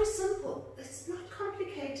 it's so simple. It's not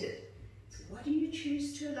complicated. So what do you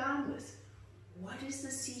choose to align with? What is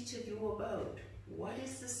the seat of your abode? What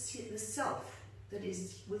is the self that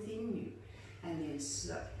is within you? And then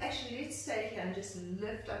slow. Actually, let's stay here and just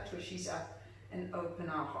lift our tushies up and open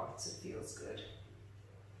our hearts. It feels good.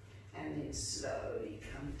 And then slowly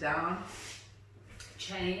come down,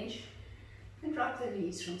 change, and drop the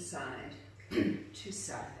knees from side to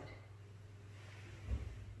side.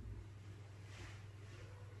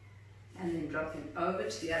 And then drop them over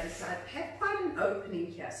to the other side. Have quite an opening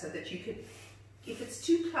here so that you could, if it's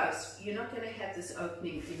too close, you're not going to have this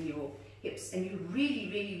opening in your hips. And you really,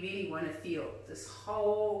 really, really want to feel this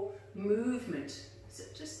whole movement. So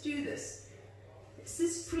just do this. This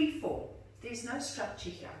is free form. There's no structure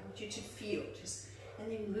here. I want you to feel just,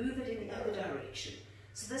 and then move it in the other direction.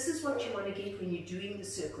 So this is what you want to get when you're doing the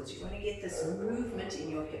circles. You want to get this movement in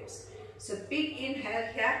your hips. So big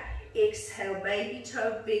inhale here, exhale, baby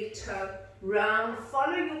toe, big toe, round.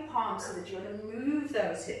 Follow your palms so that you want to move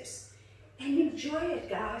those hips. And enjoy it,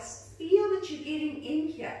 guys. Feel that you're getting in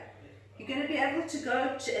here. You're going to be able to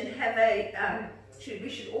go to and have a, we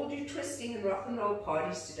should all do twisting and rock and roll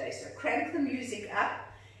parties today. So crank the music up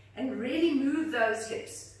and really move those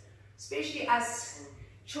hips, especially us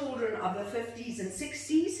children of the 50s and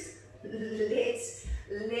 60s. Let's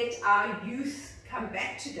let our youth come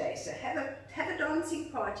back today. So have a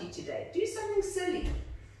dancing party today. Do something silly.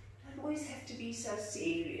 Don't always have to be so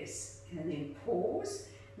serious. And then pause.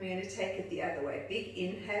 We're going to take it the other way. Big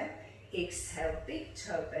inhale, exhale, big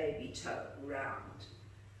toe, baby toe, round.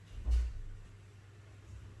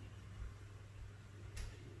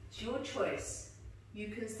 It's your choice. You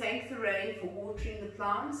can thank the rain for watering the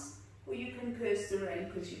plants, or you can curse the rain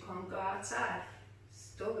because you can't go outside.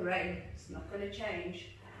 Still the rain. It's not going to change.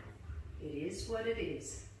 It is what it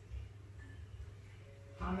is.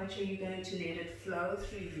 How much are you going to let it flow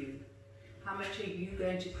through you? How much are you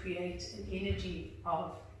going to create an energy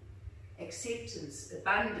of acceptance,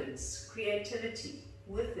 abundance, creativity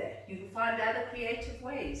with that? You can find other creative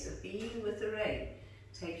ways of being with the rain.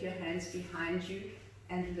 Take your hands behind you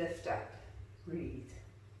and lift up. Breathe.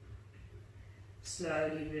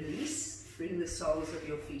 Slowly release. Bring the soles of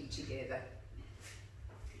your feet together.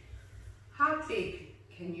 How big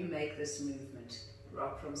can you make this movement?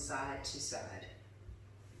 Rock from side to side.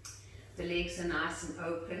 The legs are nice and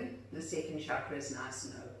open. The second chakra is nice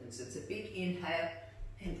and open. So it's a big inhale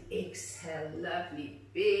and exhale. Lovely,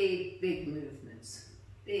 big, big movements.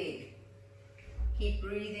 Big. Keep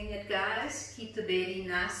breathing it, guys. Keep the belly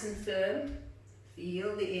nice and firm.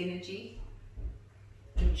 Feel the energy.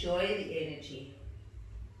 Enjoy the energy.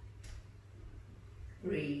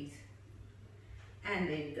 Breathe. And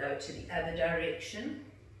then go to the other direction.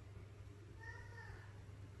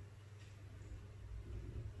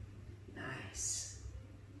 Nice.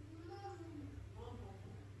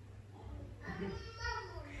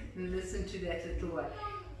 And listen to that little one.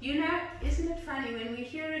 You know, isn't it funny when we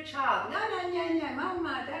hear a child, no, no, no, no,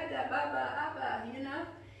 mama, dada, baba, abba, you know,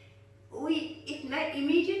 it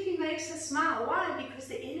immediately makes us smile. Why? Because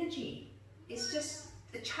the energy is just,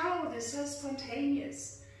 the child is so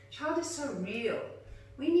spontaneous. Child is so real.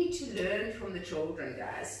 We need to learn from the children,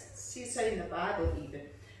 guys. See, so in the Bible even.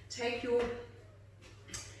 Take your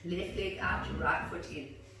left leg out, your right foot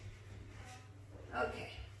in. Okay.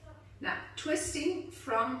 Now, twisting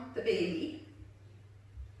from the belly.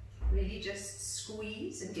 Really just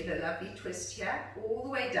squeeze and give a lovely twist here, all the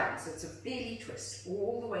way down. So it's a belly twist,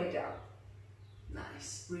 all the way down.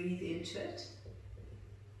 Nice. Breathe into it.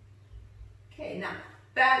 Okay, now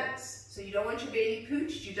balance. So you don't want your belly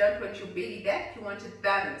pooched, you don't want your belly back, you want it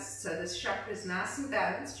balanced. So this chakra is nice and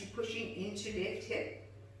balanced. You're pushing into left hip.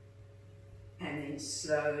 And then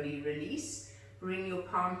slowly release. Bring your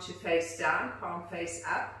palm to face down, palm face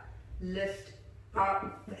up. Lift,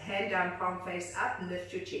 palm, hand down, palm face up,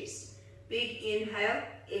 lift your chest. Big inhale,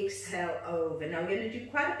 exhale over. Now we're going to do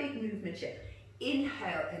quite a big movement here.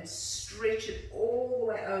 Inhale and stretch it all the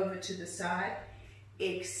way over to the side.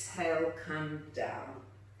 Exhale, come down.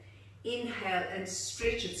 Inhale and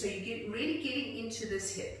stretch it. So you get really getting into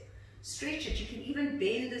this hip. Stretch it. You can even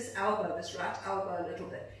bend this elbow, this right elbow a little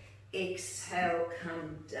bit. Exhale,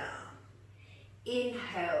 come down.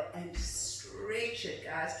 Inhale and stretch it,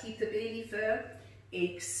 guys. Keep the belly firm.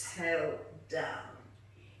 Exhale, down.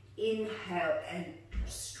 Inhale and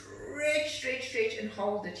stretch, stretch, stretch, and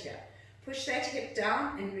hold it here. Push that hip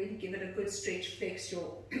down and really give it a good stretch. Flex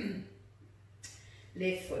your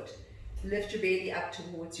left foot. Lift your belly up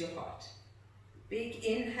towards your heart. Big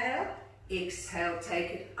inhale. Exhale,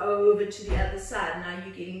 take it over to the other side. Now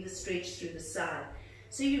you're getting the stretch through the side.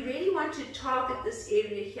 So you really want to target this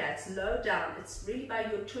area here. It's low down. It's really by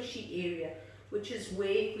your tushy area, which is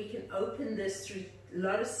where we can open this through a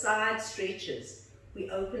lot of side stretches. We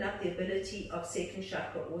open up the ability of second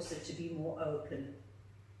chakra also to be more open.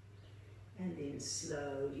 And then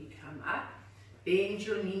slowly come up, bend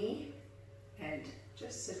your knee, and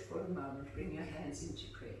just sit for a moment. Bring your hands into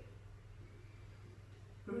prayer.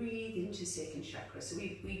 Breathe into second chakra. So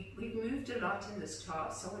we've moved a lot in this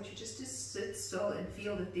class. So I want you just to sit still and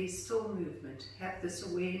feel that there's still movement. Have this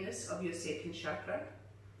awareness of your second chakra.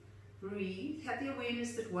 Breathe. Have the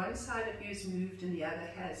awareness that one side of you has moved and the other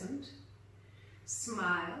hasn't.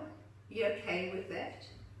 Smile. Be okay with that.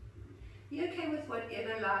 Be okay with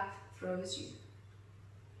whatever life throws you.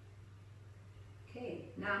 Okay,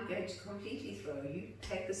 now I'm going to completely throw you.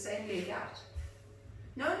 Take the same leg out.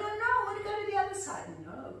 No, no, no, I want to go to the other side.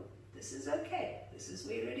 No, this is okay. This is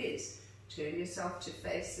where it is. Turn yourself to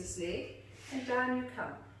face this leg and down you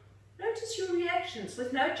come. Notice your reactions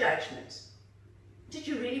with no judgment. Did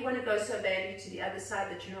you really want to go so badly to the other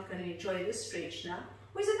side that you're not going to enjoy this stretch now?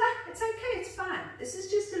 Or is it like, it's okay, it's fine. This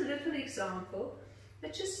is just a little example,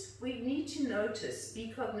 but just we need to notice,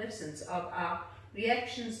 be cognizant of our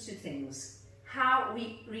reactions to things, how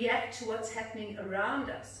we react to what's happening around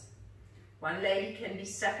us. One lady can be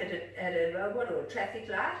stuck at a robot or a traffic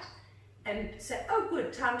light and say, oh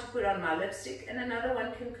good, time to put on my lipstick, and another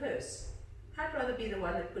one can curse. I'd rather be the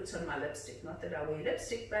one that puts on my lipstick. Not that I wear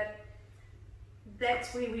lipstick, but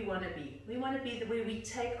that's where we want to be. We want to be where we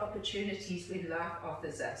take opportunities when life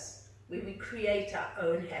offers us, where we create our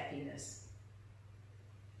own happiness.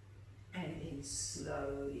 And then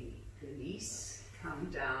slowly release, come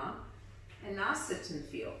down, and now sit and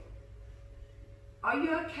feel. Are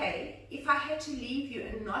you okay if I had to leave you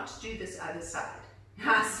and not do this other side?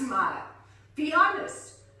 Now smile. Be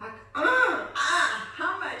honest. Like,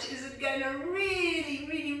 how much is it going to really,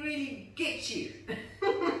 really, really get you?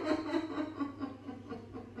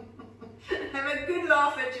 Have a good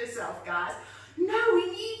laugh at yourself, guys. No,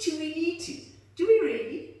 we need to. Do we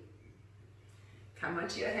really? Come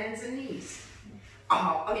onto your hands and knees.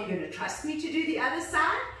 Oh, are you going to trust me to do the other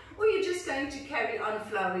side? Or are you just going to carry on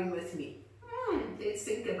flowing with me? Let's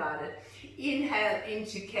think about it. Inhale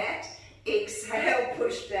into cat. Exhale,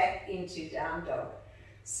 push back into down dog.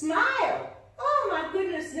 Smile. Oh my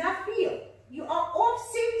goodness, now feel. You are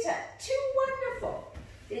off center. Too wonderful.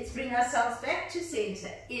 Let's bring ourselves back to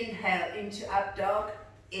center. Inhale into up dog.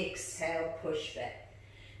 Exhale, push back.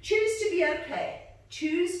 Choose to be okay.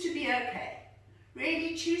 Choose to be okay.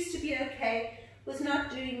 Really choose to be okay with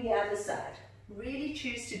not doing the other side. Really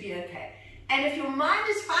choose to be okay. And if your mind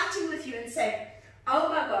is fighting with you and saying, oh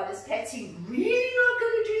my God, is Patsy really not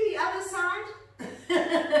going to do the other side?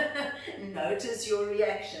 Notice your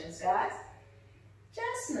reactions, guys.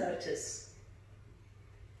 Just notice.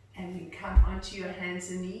 And then come onto your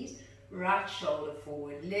hands and knees. Right shoulder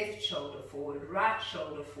forward, left shoulder forward, right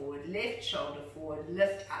shoulder forward, left shoulder forward,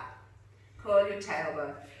 lift up. Curl your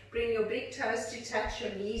tailbone. Bring your big toes to touch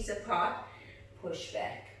your knees apart. Push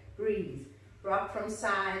back. Breathe. Rock from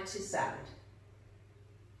side to side.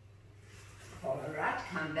 Alright,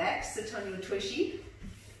 come back, sit on your tushy.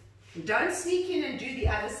 Don't sneak in and do the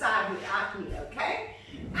other side without me, okay?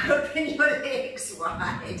 Open your legs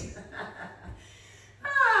wide.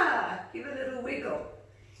 Give a little wiggle.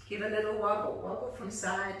 Give a little wobble. Wobble from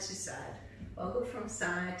side to side. Wobble from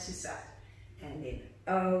side to side. And then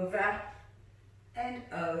over, and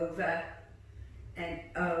over, and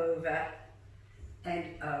over, and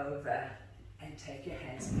over. And take your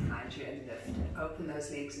hands behind you and lift. And open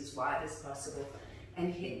those legs as wide as possible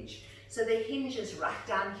and hinge. So the hinge is right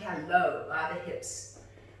down here low by the hips.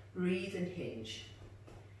 Breathe and hinge.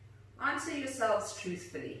 Answer yourselves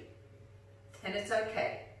truthfully. And it's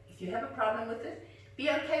okay. If you have a problem with it, be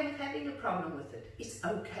okay with having a problem with it. It's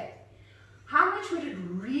okay. How much would it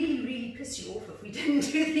really, really piss you off if we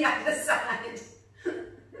didn't do the other side?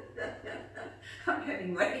 I'm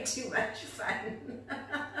having way too much fun.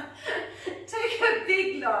 Take a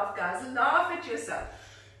big laugh, guys. Laugh at yourself.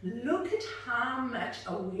 Look at how much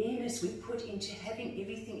awareness we put into having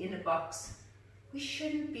everything in a box. We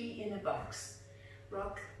shouldn't be in a box.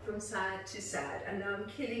 Rock from side to side. I know I'm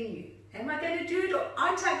killing you. Am I going to do it or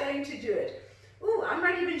aren't I going to do it? Oh, I'm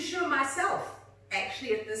not even sure myself,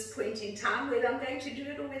 actually, at this point in time, whether I'm going to do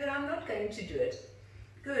it or whether I'm not going to do it.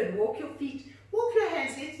 Good. Walk your feet. Walk your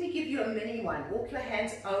hands. Let me give you a mini one. Walk your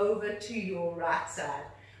hands over to your right side.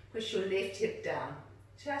 Push your left hip down.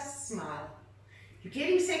 Just smile. You're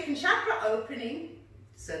getting second chakra opening,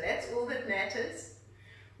 so that's all that matters.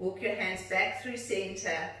 Walk your hands back through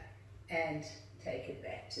center and take it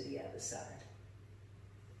back to the other side.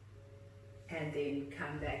 And then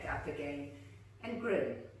come back up again and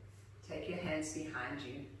grin. Take your hands behind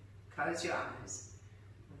you. Close your eyes.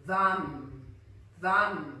 Vam,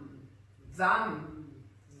 vam, vam,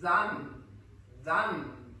 vam,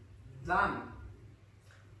 vam, vam.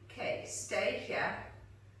 Okay, stay here.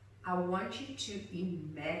 I want you to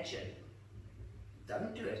imagine.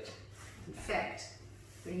 Don't do it. In fact,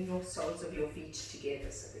 bring your soles of your feet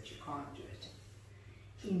together so that you can't do it.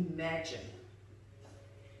 Imagine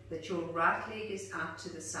that your right leg is out to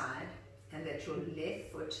the side and that your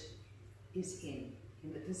left foot is in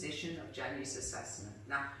the position of Svadhisthana.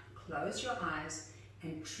 Now, close your eyes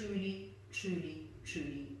and truly, truly,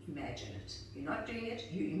 truly imagine it. You're not doing it,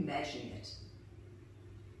 you're imagining it.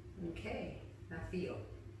 Okay, now feel.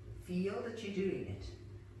 Feel that you're doing it.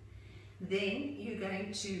 Then you're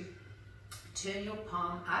going to turn your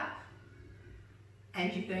palm up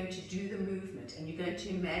and you're going to do the movement and you're going to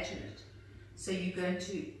imagine it. So you're going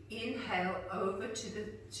to inhale over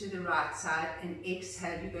to the right side and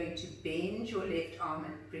exhale. You're going to bend your left arm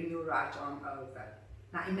and bring your right arm over.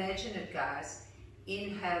 Now imagine it, guys.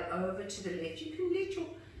 Inhale over to the left. You can let your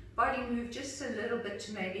body move just a little bit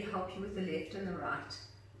to maybe help you with the left and the right.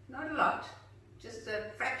 Not a lot, just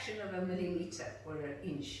a fraction of a millimeter or an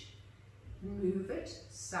inch. Move it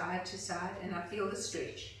side to side and now feel the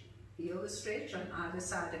stretch. Feel the stretch on either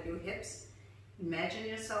side of your hips. Imagine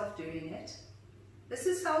yourself doing it. This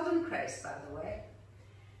is Feldenkrais, by the way.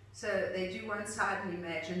 So they do one side and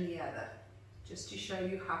imagine the other, just to show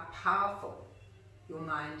you how powerful your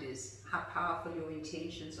mind is, how powerful your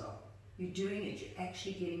intentions are. You're doing it, you're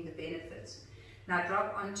actually getting the benefits. Now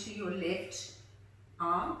drop onto your left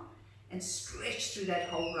arm and stretch through that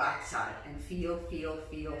whole right side and feel, feel,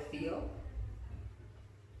 feel, feel.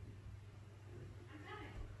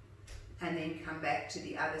 And then come back to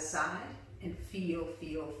the other side and feel,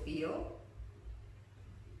 feel, feel.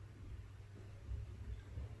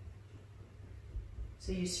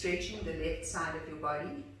 So you're stretching the left side of your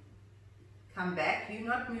body. Come back. You're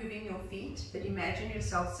not moving your feet, but imagine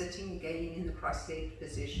yourself sitting again in the cross-legged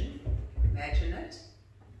position. Imagine it.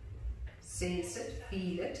 Sense it,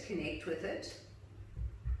 feel it, connect with it.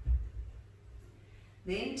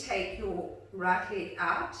 Then take your right leg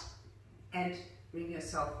out and bring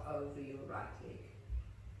yourself over your right leg.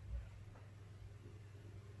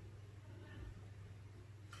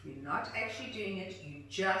 You're not actually doing it, you're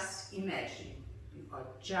just imagining. You are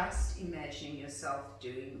just imagining yourself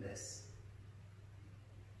doing this.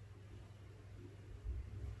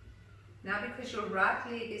 Now because your right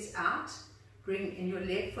leg is out, and your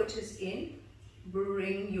left foot is in,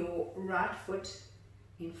 bring your right foot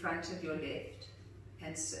in front of your left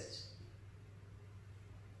and sit.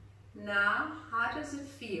 Now, how does it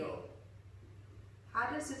feel? How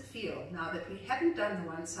does it feel now that we haven't done the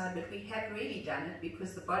one side, but we have really done it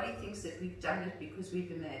because the body thinks that we've done it because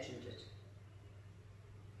we've imagined it?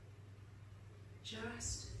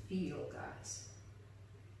 Just feel, guys.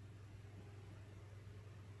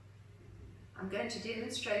 I'm going to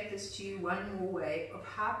demonstrate this to you one more way of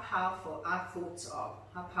how powerful our thoughts are,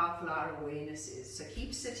 how powerful our awareness is. So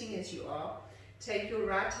keep sitting as you are. Take your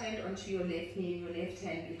right hand onto your left knee and your left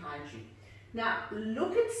hand behind you. Now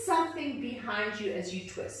look at something behind you as you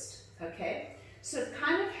twist, okay? So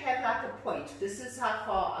kind of have like a point. This is how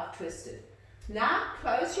far I've twisted. Now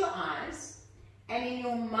close your eyes and in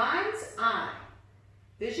your mind's eye,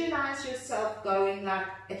 visualize yourself going like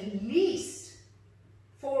at least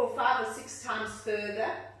 4 or 5 or 6 times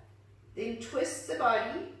further, then twist the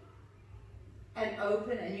body and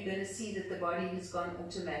open, and you're going to see that the body has gone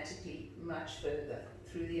automatically much further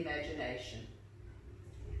through the imagination.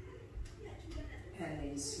 And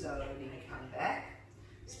then slowly come back.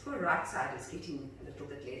 This poor right side is getting a little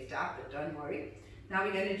bit left out, but don't worry. Now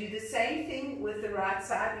we're going to do the same thing with the right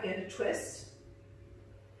side. We're going to twist,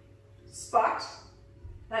 spot.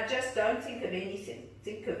 Now just don't think of anything.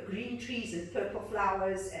 Think of green trees and purple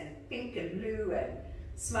flowers and pink and blue and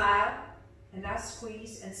smile. And now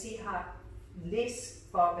squeeze and see how less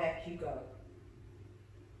far back you go.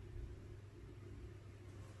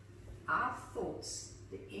 Our thoughts,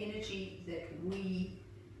 the energy that we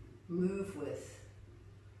move with,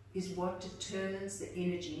 is what determines the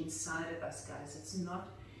energy inside of us, guys. It's not,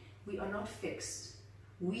 we are not fixed.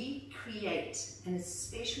 We create, and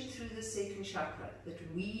especially through the second chakra, that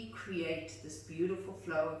we create this beautiful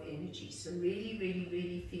flow of energy. So really, really,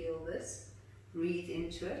 really feel this. Breathe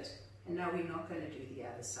into it. And now we're not going to do the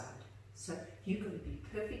other side. So you're going to be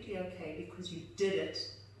perfectly okay because you did it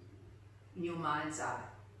in your mind's eye.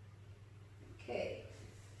 Okay,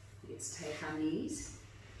 let's take our knees.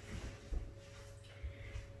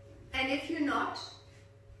 And if you're not,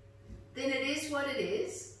 then it is what it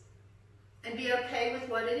is, and be okay with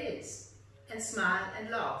what it is, and smile and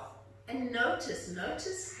laugh. And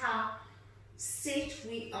notice how set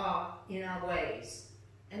we are in our ways,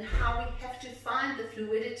 and how we have to find the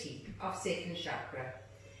fluidity of second chakra.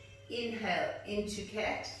 Inhale into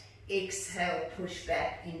cat, exhale, push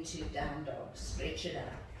back into down dog, stretch it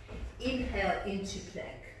out. Inhale into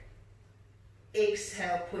plank,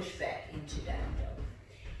 exhale, push back into down dog.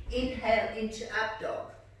 Inhale into up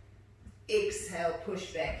dog, exhale,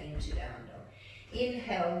 push back into down dog.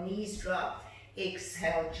 Inhale, knees drop,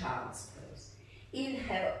 exhale, child's pose.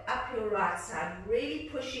 Inhale, up your right side, really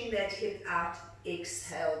pushing that hip out,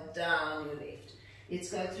 exhale, down your left.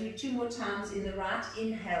 Let's go through 2 more times in the right.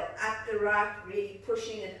 Inhale, up the right, really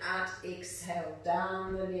pushing it out, exhale,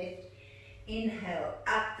 down the left. Inhale,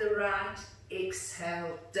 up the right,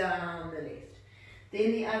 exhale, down the left.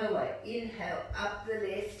 Then the other way. Inhale, up the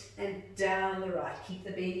left and down the right. Keep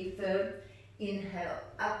the belly firm. Inhale,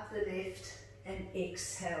 up the left and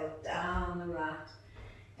exhale, down the right.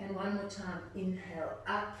 And one more time. Inhale,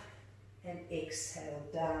 up and exhale,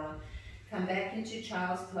 down. Come back into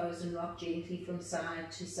child's pose and rock gently from side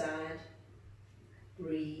to side.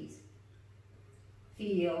 Breathe.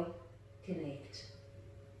 Feel. Connect.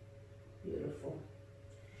 Beautiful.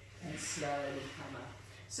 And slowly come up.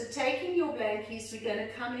 So taking your blankies, we're going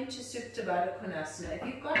to come into Supta Baddha Konasana. If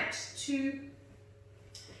you've got 2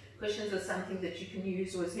 cushions or something that you can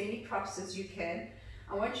use, or as many props as you can,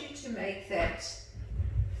 I want you to make that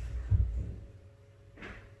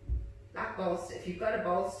like bolster. If you've got a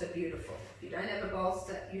bolster, beautiful. If you don't have a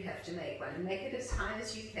bolster, you have to make one. And make it as high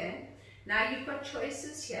as you can. Now you've got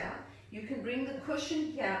choices here. You can bring the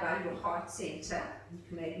cushion here by your heart center. You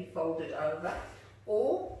can maybe fold it over.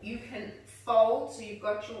 Or you can fold, so you've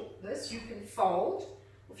got this, you can fold.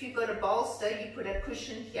 If you've got a bolster, you put a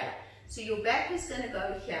cushion here. So your back is going to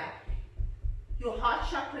go here. Your heart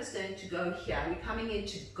chakra is going to go here. We're coming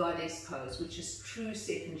into goddess pose, which is true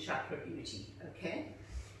second chakra beauty, okay?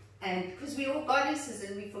 And because we're all goddesses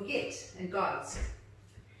and we forget, and gods.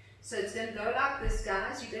 So it's going to go like this,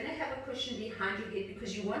 guys. You're going to have a cushion behind your head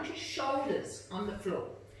because you want your shoulders on the floor.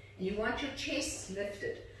 And you want your chest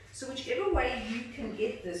lifted. So whichever way you can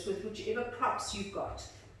get this with whichever props you've got.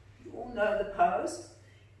 You all know the pose.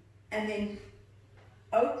 And then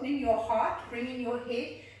opening your heart, bringing your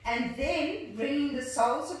head, and then bringing the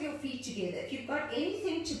soles of your feet together. If you've got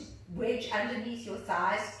anything to wedge underneath your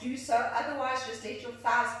thighs, do so. Otherwise, just let your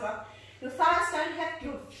thighs drop. Your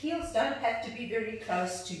heels don't have to be very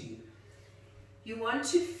close to you. You want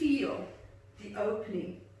to feel the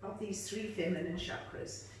opening of these 3 feminine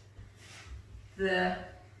chakras. The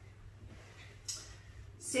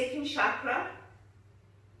second chakra,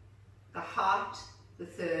 the heart, the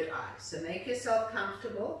third eye. So make yourself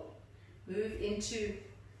comfortable. Move into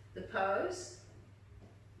the pose.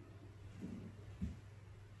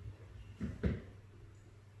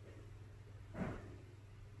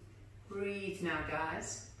 Breathe now,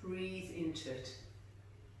 guys. Breathe into it.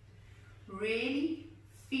 Really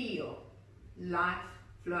feel life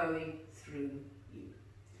flowing through you.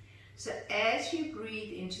 So as you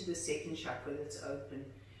breathe into the second chakra that's open,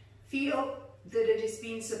 feel that it is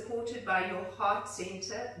being supported by your heart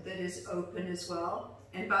center that is open as well,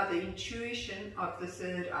 and by the intuition of the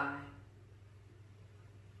third eye.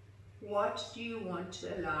 What do you want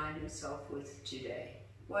to align yourself with today?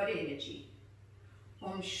 What energy?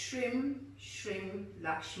 Om Shrim Shrim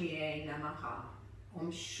Lakshmiye Namaha.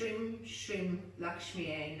 Om Shrim Shrim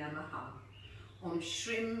Lakshmiye Namaha. Om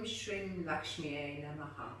Shrim Shrim Lakshmiye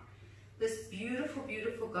Namaha. This beautiful,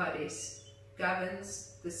 beautiful goddess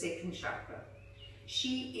governs the second chakra.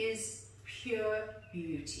 She is pure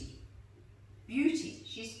beauty. Beauty.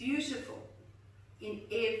 She's beautiful in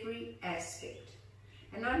every aspect.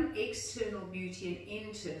 And not an external beauty, an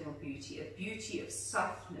internal beauty, a beauty of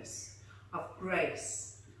softness, of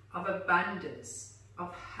grace, of abundance,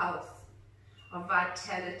 of health, of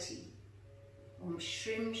vitality. Om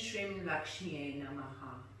Shrim Shrim Lakshmiye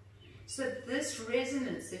Namaha. So this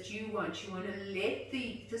resonance that you want to let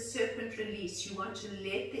the serpent release, you want to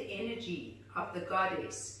let the energy of the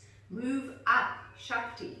goddess move up,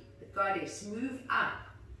 Shakti, the goddess, move up.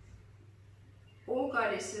 All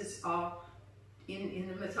goddesses are, in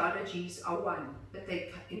the mythologies, are one, but they're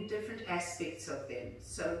in different aspects of them.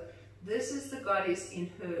 So this is the goddess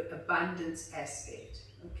in her abundance aspect,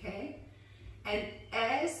 okay? And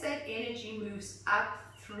as that energy moves up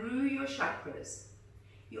through your chakras,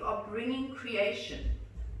 you are bringing creation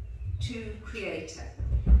to Creator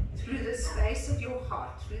through the space of your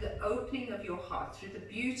heart, through the opening of your heart, through the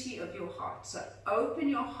beauty of your heart. So open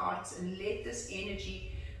your hearts and let this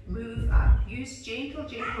energy move up. Use gentle,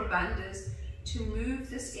 gentle bandhas to move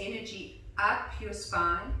this energy up your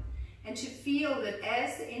spine and to feel that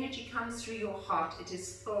as the energy comes through your heart, it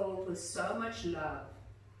is filled with so much love,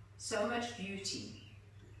 so much beauty,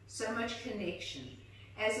 so much connection.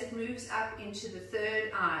 As it moves up into the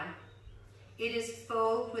third eye, it is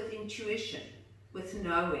filled with intuition, with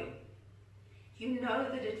knowing. You know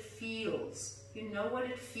that it feels, you know what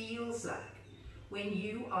it feels like when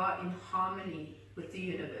you are in harmony with the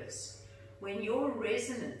universe, when your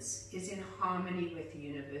resonance is in harmony with the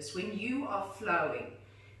universe, when you are flowing.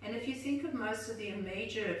 And if you think of most of the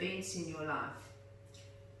major events in your life,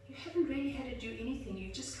 you haven't really had to do anything.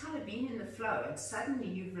 You've just kind of been in the flow, and suddenly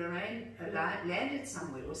you've landed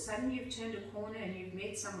somewhere, or suddenly you've turned a corner and you've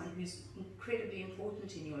met someone who's incredibly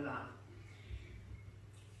important in your life.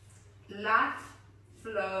 Life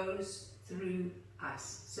flows through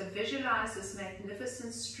us. So visualize this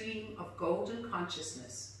magnificent stream of golden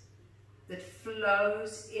consciousness that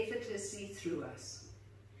flows effortlessly through us.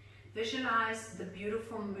 Visualize the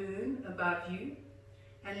beautiful moon above you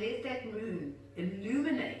and let that moon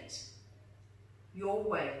illuminate your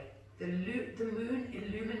way. The moon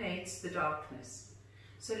illuminates the darkness.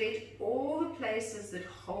 So let all the places that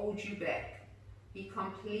hold you back be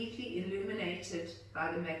completely illuminated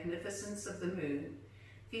by the magnificence of the moon.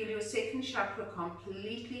 Feel your second chakra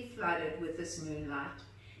completely flooded with this moonlight,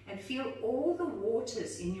 and feel all the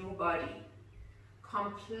waters in your body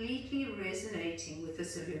completely resonating with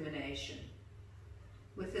this illumination,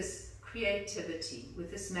 with this creativity, with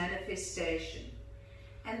this manifestation.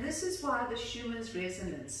 And this is why the Schumann's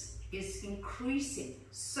resonance is increasing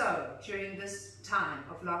so during this time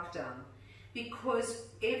of lockdown, because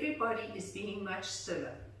everybody is being much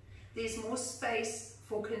stiller. There's more space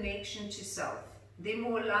for connection to self. There are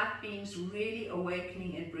more light beings really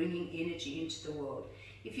awakening and bringing energy into the world.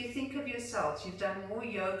 If you think of yourselves, you've done more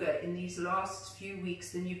yoga in these last few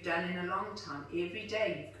weeks than you've done in a long time. Every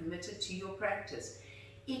day you've committed to your practice.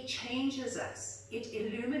 It changes us. It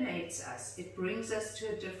illuminates us. It brings us to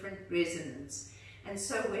a different resonance. And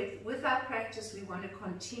so with our practice, we want to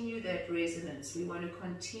continue that resonance. We want to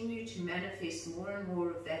continue to manifest more and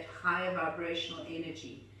more of that higher vibrational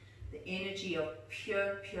energy. The energy of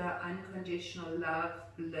pure, pure, unconditional love,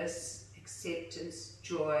 bliss, acceptance,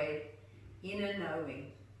 joy, inner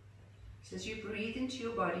knowing. So as you breathe into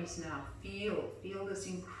your bodies now, feel this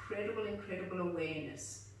incredible, incredible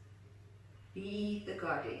awareness. Be the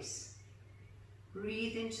goddess.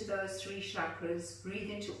 Breathe into those three chakras. Breathe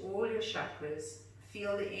into all your chakras.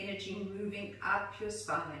 Feel the energy moving up your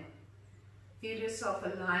spine. Feel yourself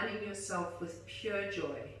aligning yourself with pure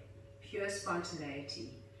joy, pure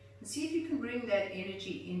spontaneity. And see if you can bring that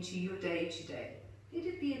energy into your day today. Let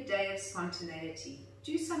it be a day of spontaneity.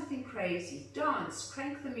 Do something crazy. Dance.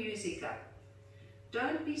 Crank the music up.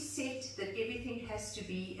 Don't be set that everything has to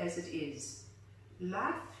be as it is.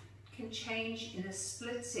 Life can change in a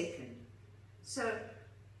split second. So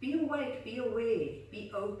be awake, be aware,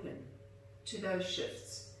 be open to those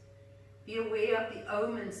shifts. Be aware of the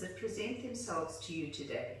omens that present themselves to you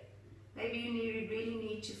today. Maybe you really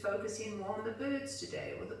need to focus in more on the birds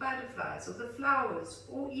today, or the butterflies, or the flowers,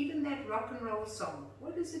 or even that rock and roll song.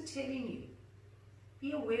 What is it telling you?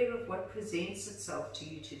 Be aware of what presents itself to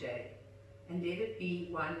you today, and let it be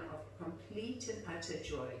one of complete and utter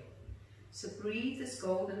joy. So breathe this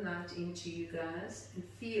golden light into you guys, and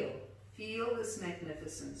feel this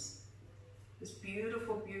magnificence, this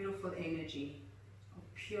beautiful, beautiful energy of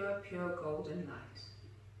pure, pure golden light.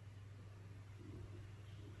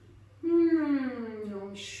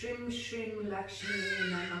 Om Shrim Shrim Lakshmi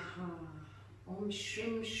Namaha. Om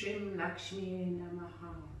Shrim Shrim Lakshmi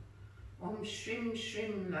Namaha. Om Shrim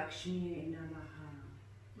Shrim Lakshmi Namaha.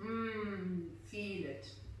 Feel it.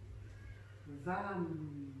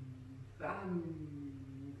 Vam, vam,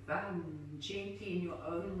 vam. Gently in your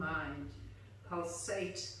own mind,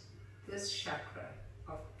 pulsate this chakra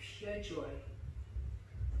of pure joy.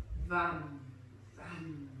 Vam,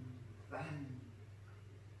 vam, vam.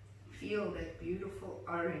 Feel that beautiful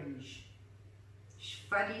orange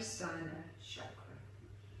Svadhisthana chakra.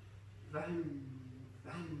 Vam,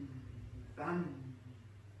 vam, vam,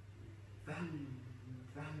 vam,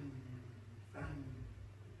 vam, vam,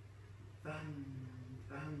 vam,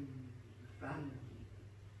 vam, vam.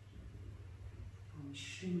 Om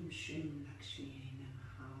Shrim Shrim Lakshmi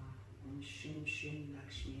Namaha. Om Shrim Shrim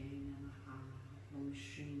Lakshmi Namaha. Om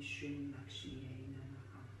Shrim Shrim Lakshmi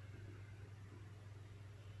Namaha.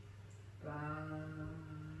 Vam.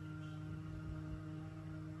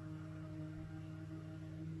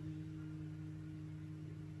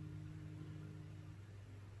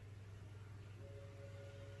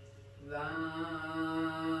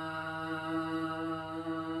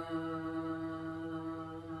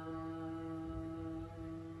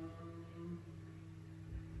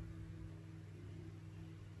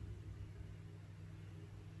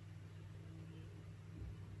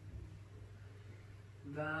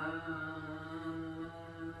 Vam.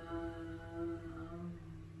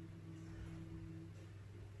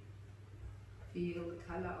 Feel the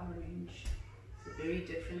color orange. It's a very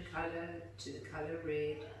different color to the color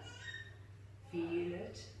red. Feel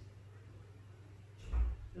it.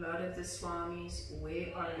 A lot of the Swamis wear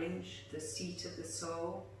orange, the seat of the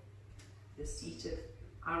soul, the seat of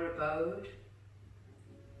our abode,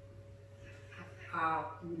 our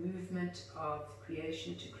movement of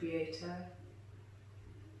creation to creator.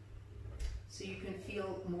 So you can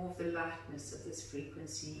feel more of the lightness of this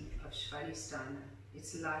frequency of Svadhisthana.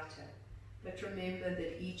 It's lighter. But remember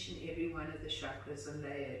that each and every one of the chakras are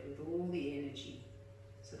layered with all the energy.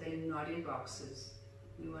 So they're not in boxes.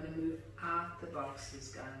 We want to move out the boxes,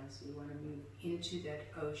 guys. We want to move into that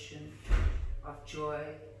ocean of joy,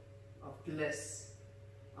 of bliss,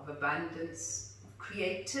 of abundance, of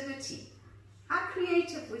creativity. How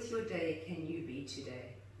creative with your day can you be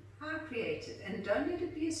today? How creative. And don't let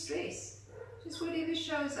it be a stress. Just whatever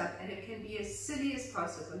shows up. And it can be as silly as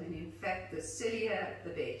possible. And in fact, the sillier,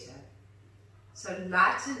 the better. So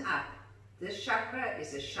lighten up. This chakra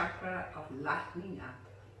is a chakra of lightening up.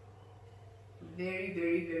 Very,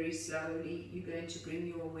 very, very slowly, you're going to bring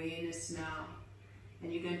your awareness now.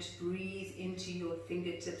 And you're going to breathe into your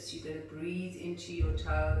fingertips. You're going to breathe into your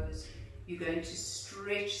toes. You're going to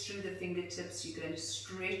stretch through the fingertips. You're going to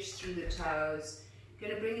stretch through the toes. You're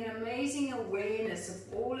going to bring an amazing awareness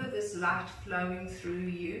of all of this light flowing through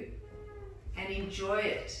you. And enjoy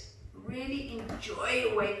it. Really enjoy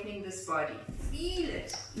awakening this body. Feel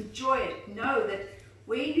it. Enjoy it. Know that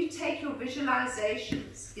where you take your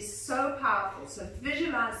visualizations is so powerful. So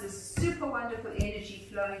visualize this super wonderful energy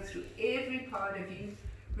flowing through every part of you.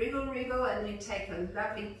 Wriggle, wriggle, and then take a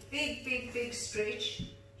lovely big, big, big stretch.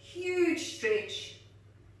 Huge stretch.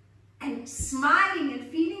 And smiling and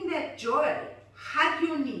feeling that joy. Hug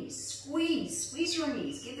your knees. Squeeze your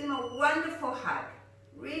knees. Give them a wonderful hug.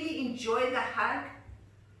 Really enjoy the hug.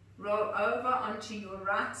 Roll over onto your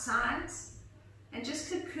right sides and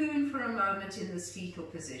just cocoon for a moment in this fetal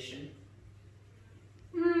position.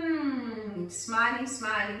 Smiling,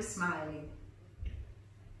 smiling, smiling.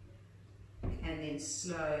 And then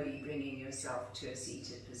slowly bringing yourself to a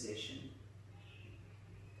seated position.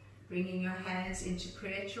 Bringing your hands into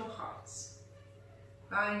prayer at your hearts.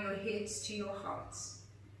 Bowing your heads to your hearts.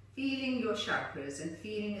 Feeling your chakras and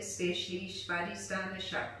feeling especially Svadhisthana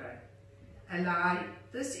chakra. Allow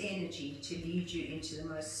this energy to lead you into the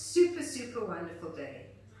most super, super wonderful day.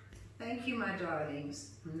 Thank you, my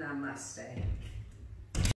darlings. Namaste.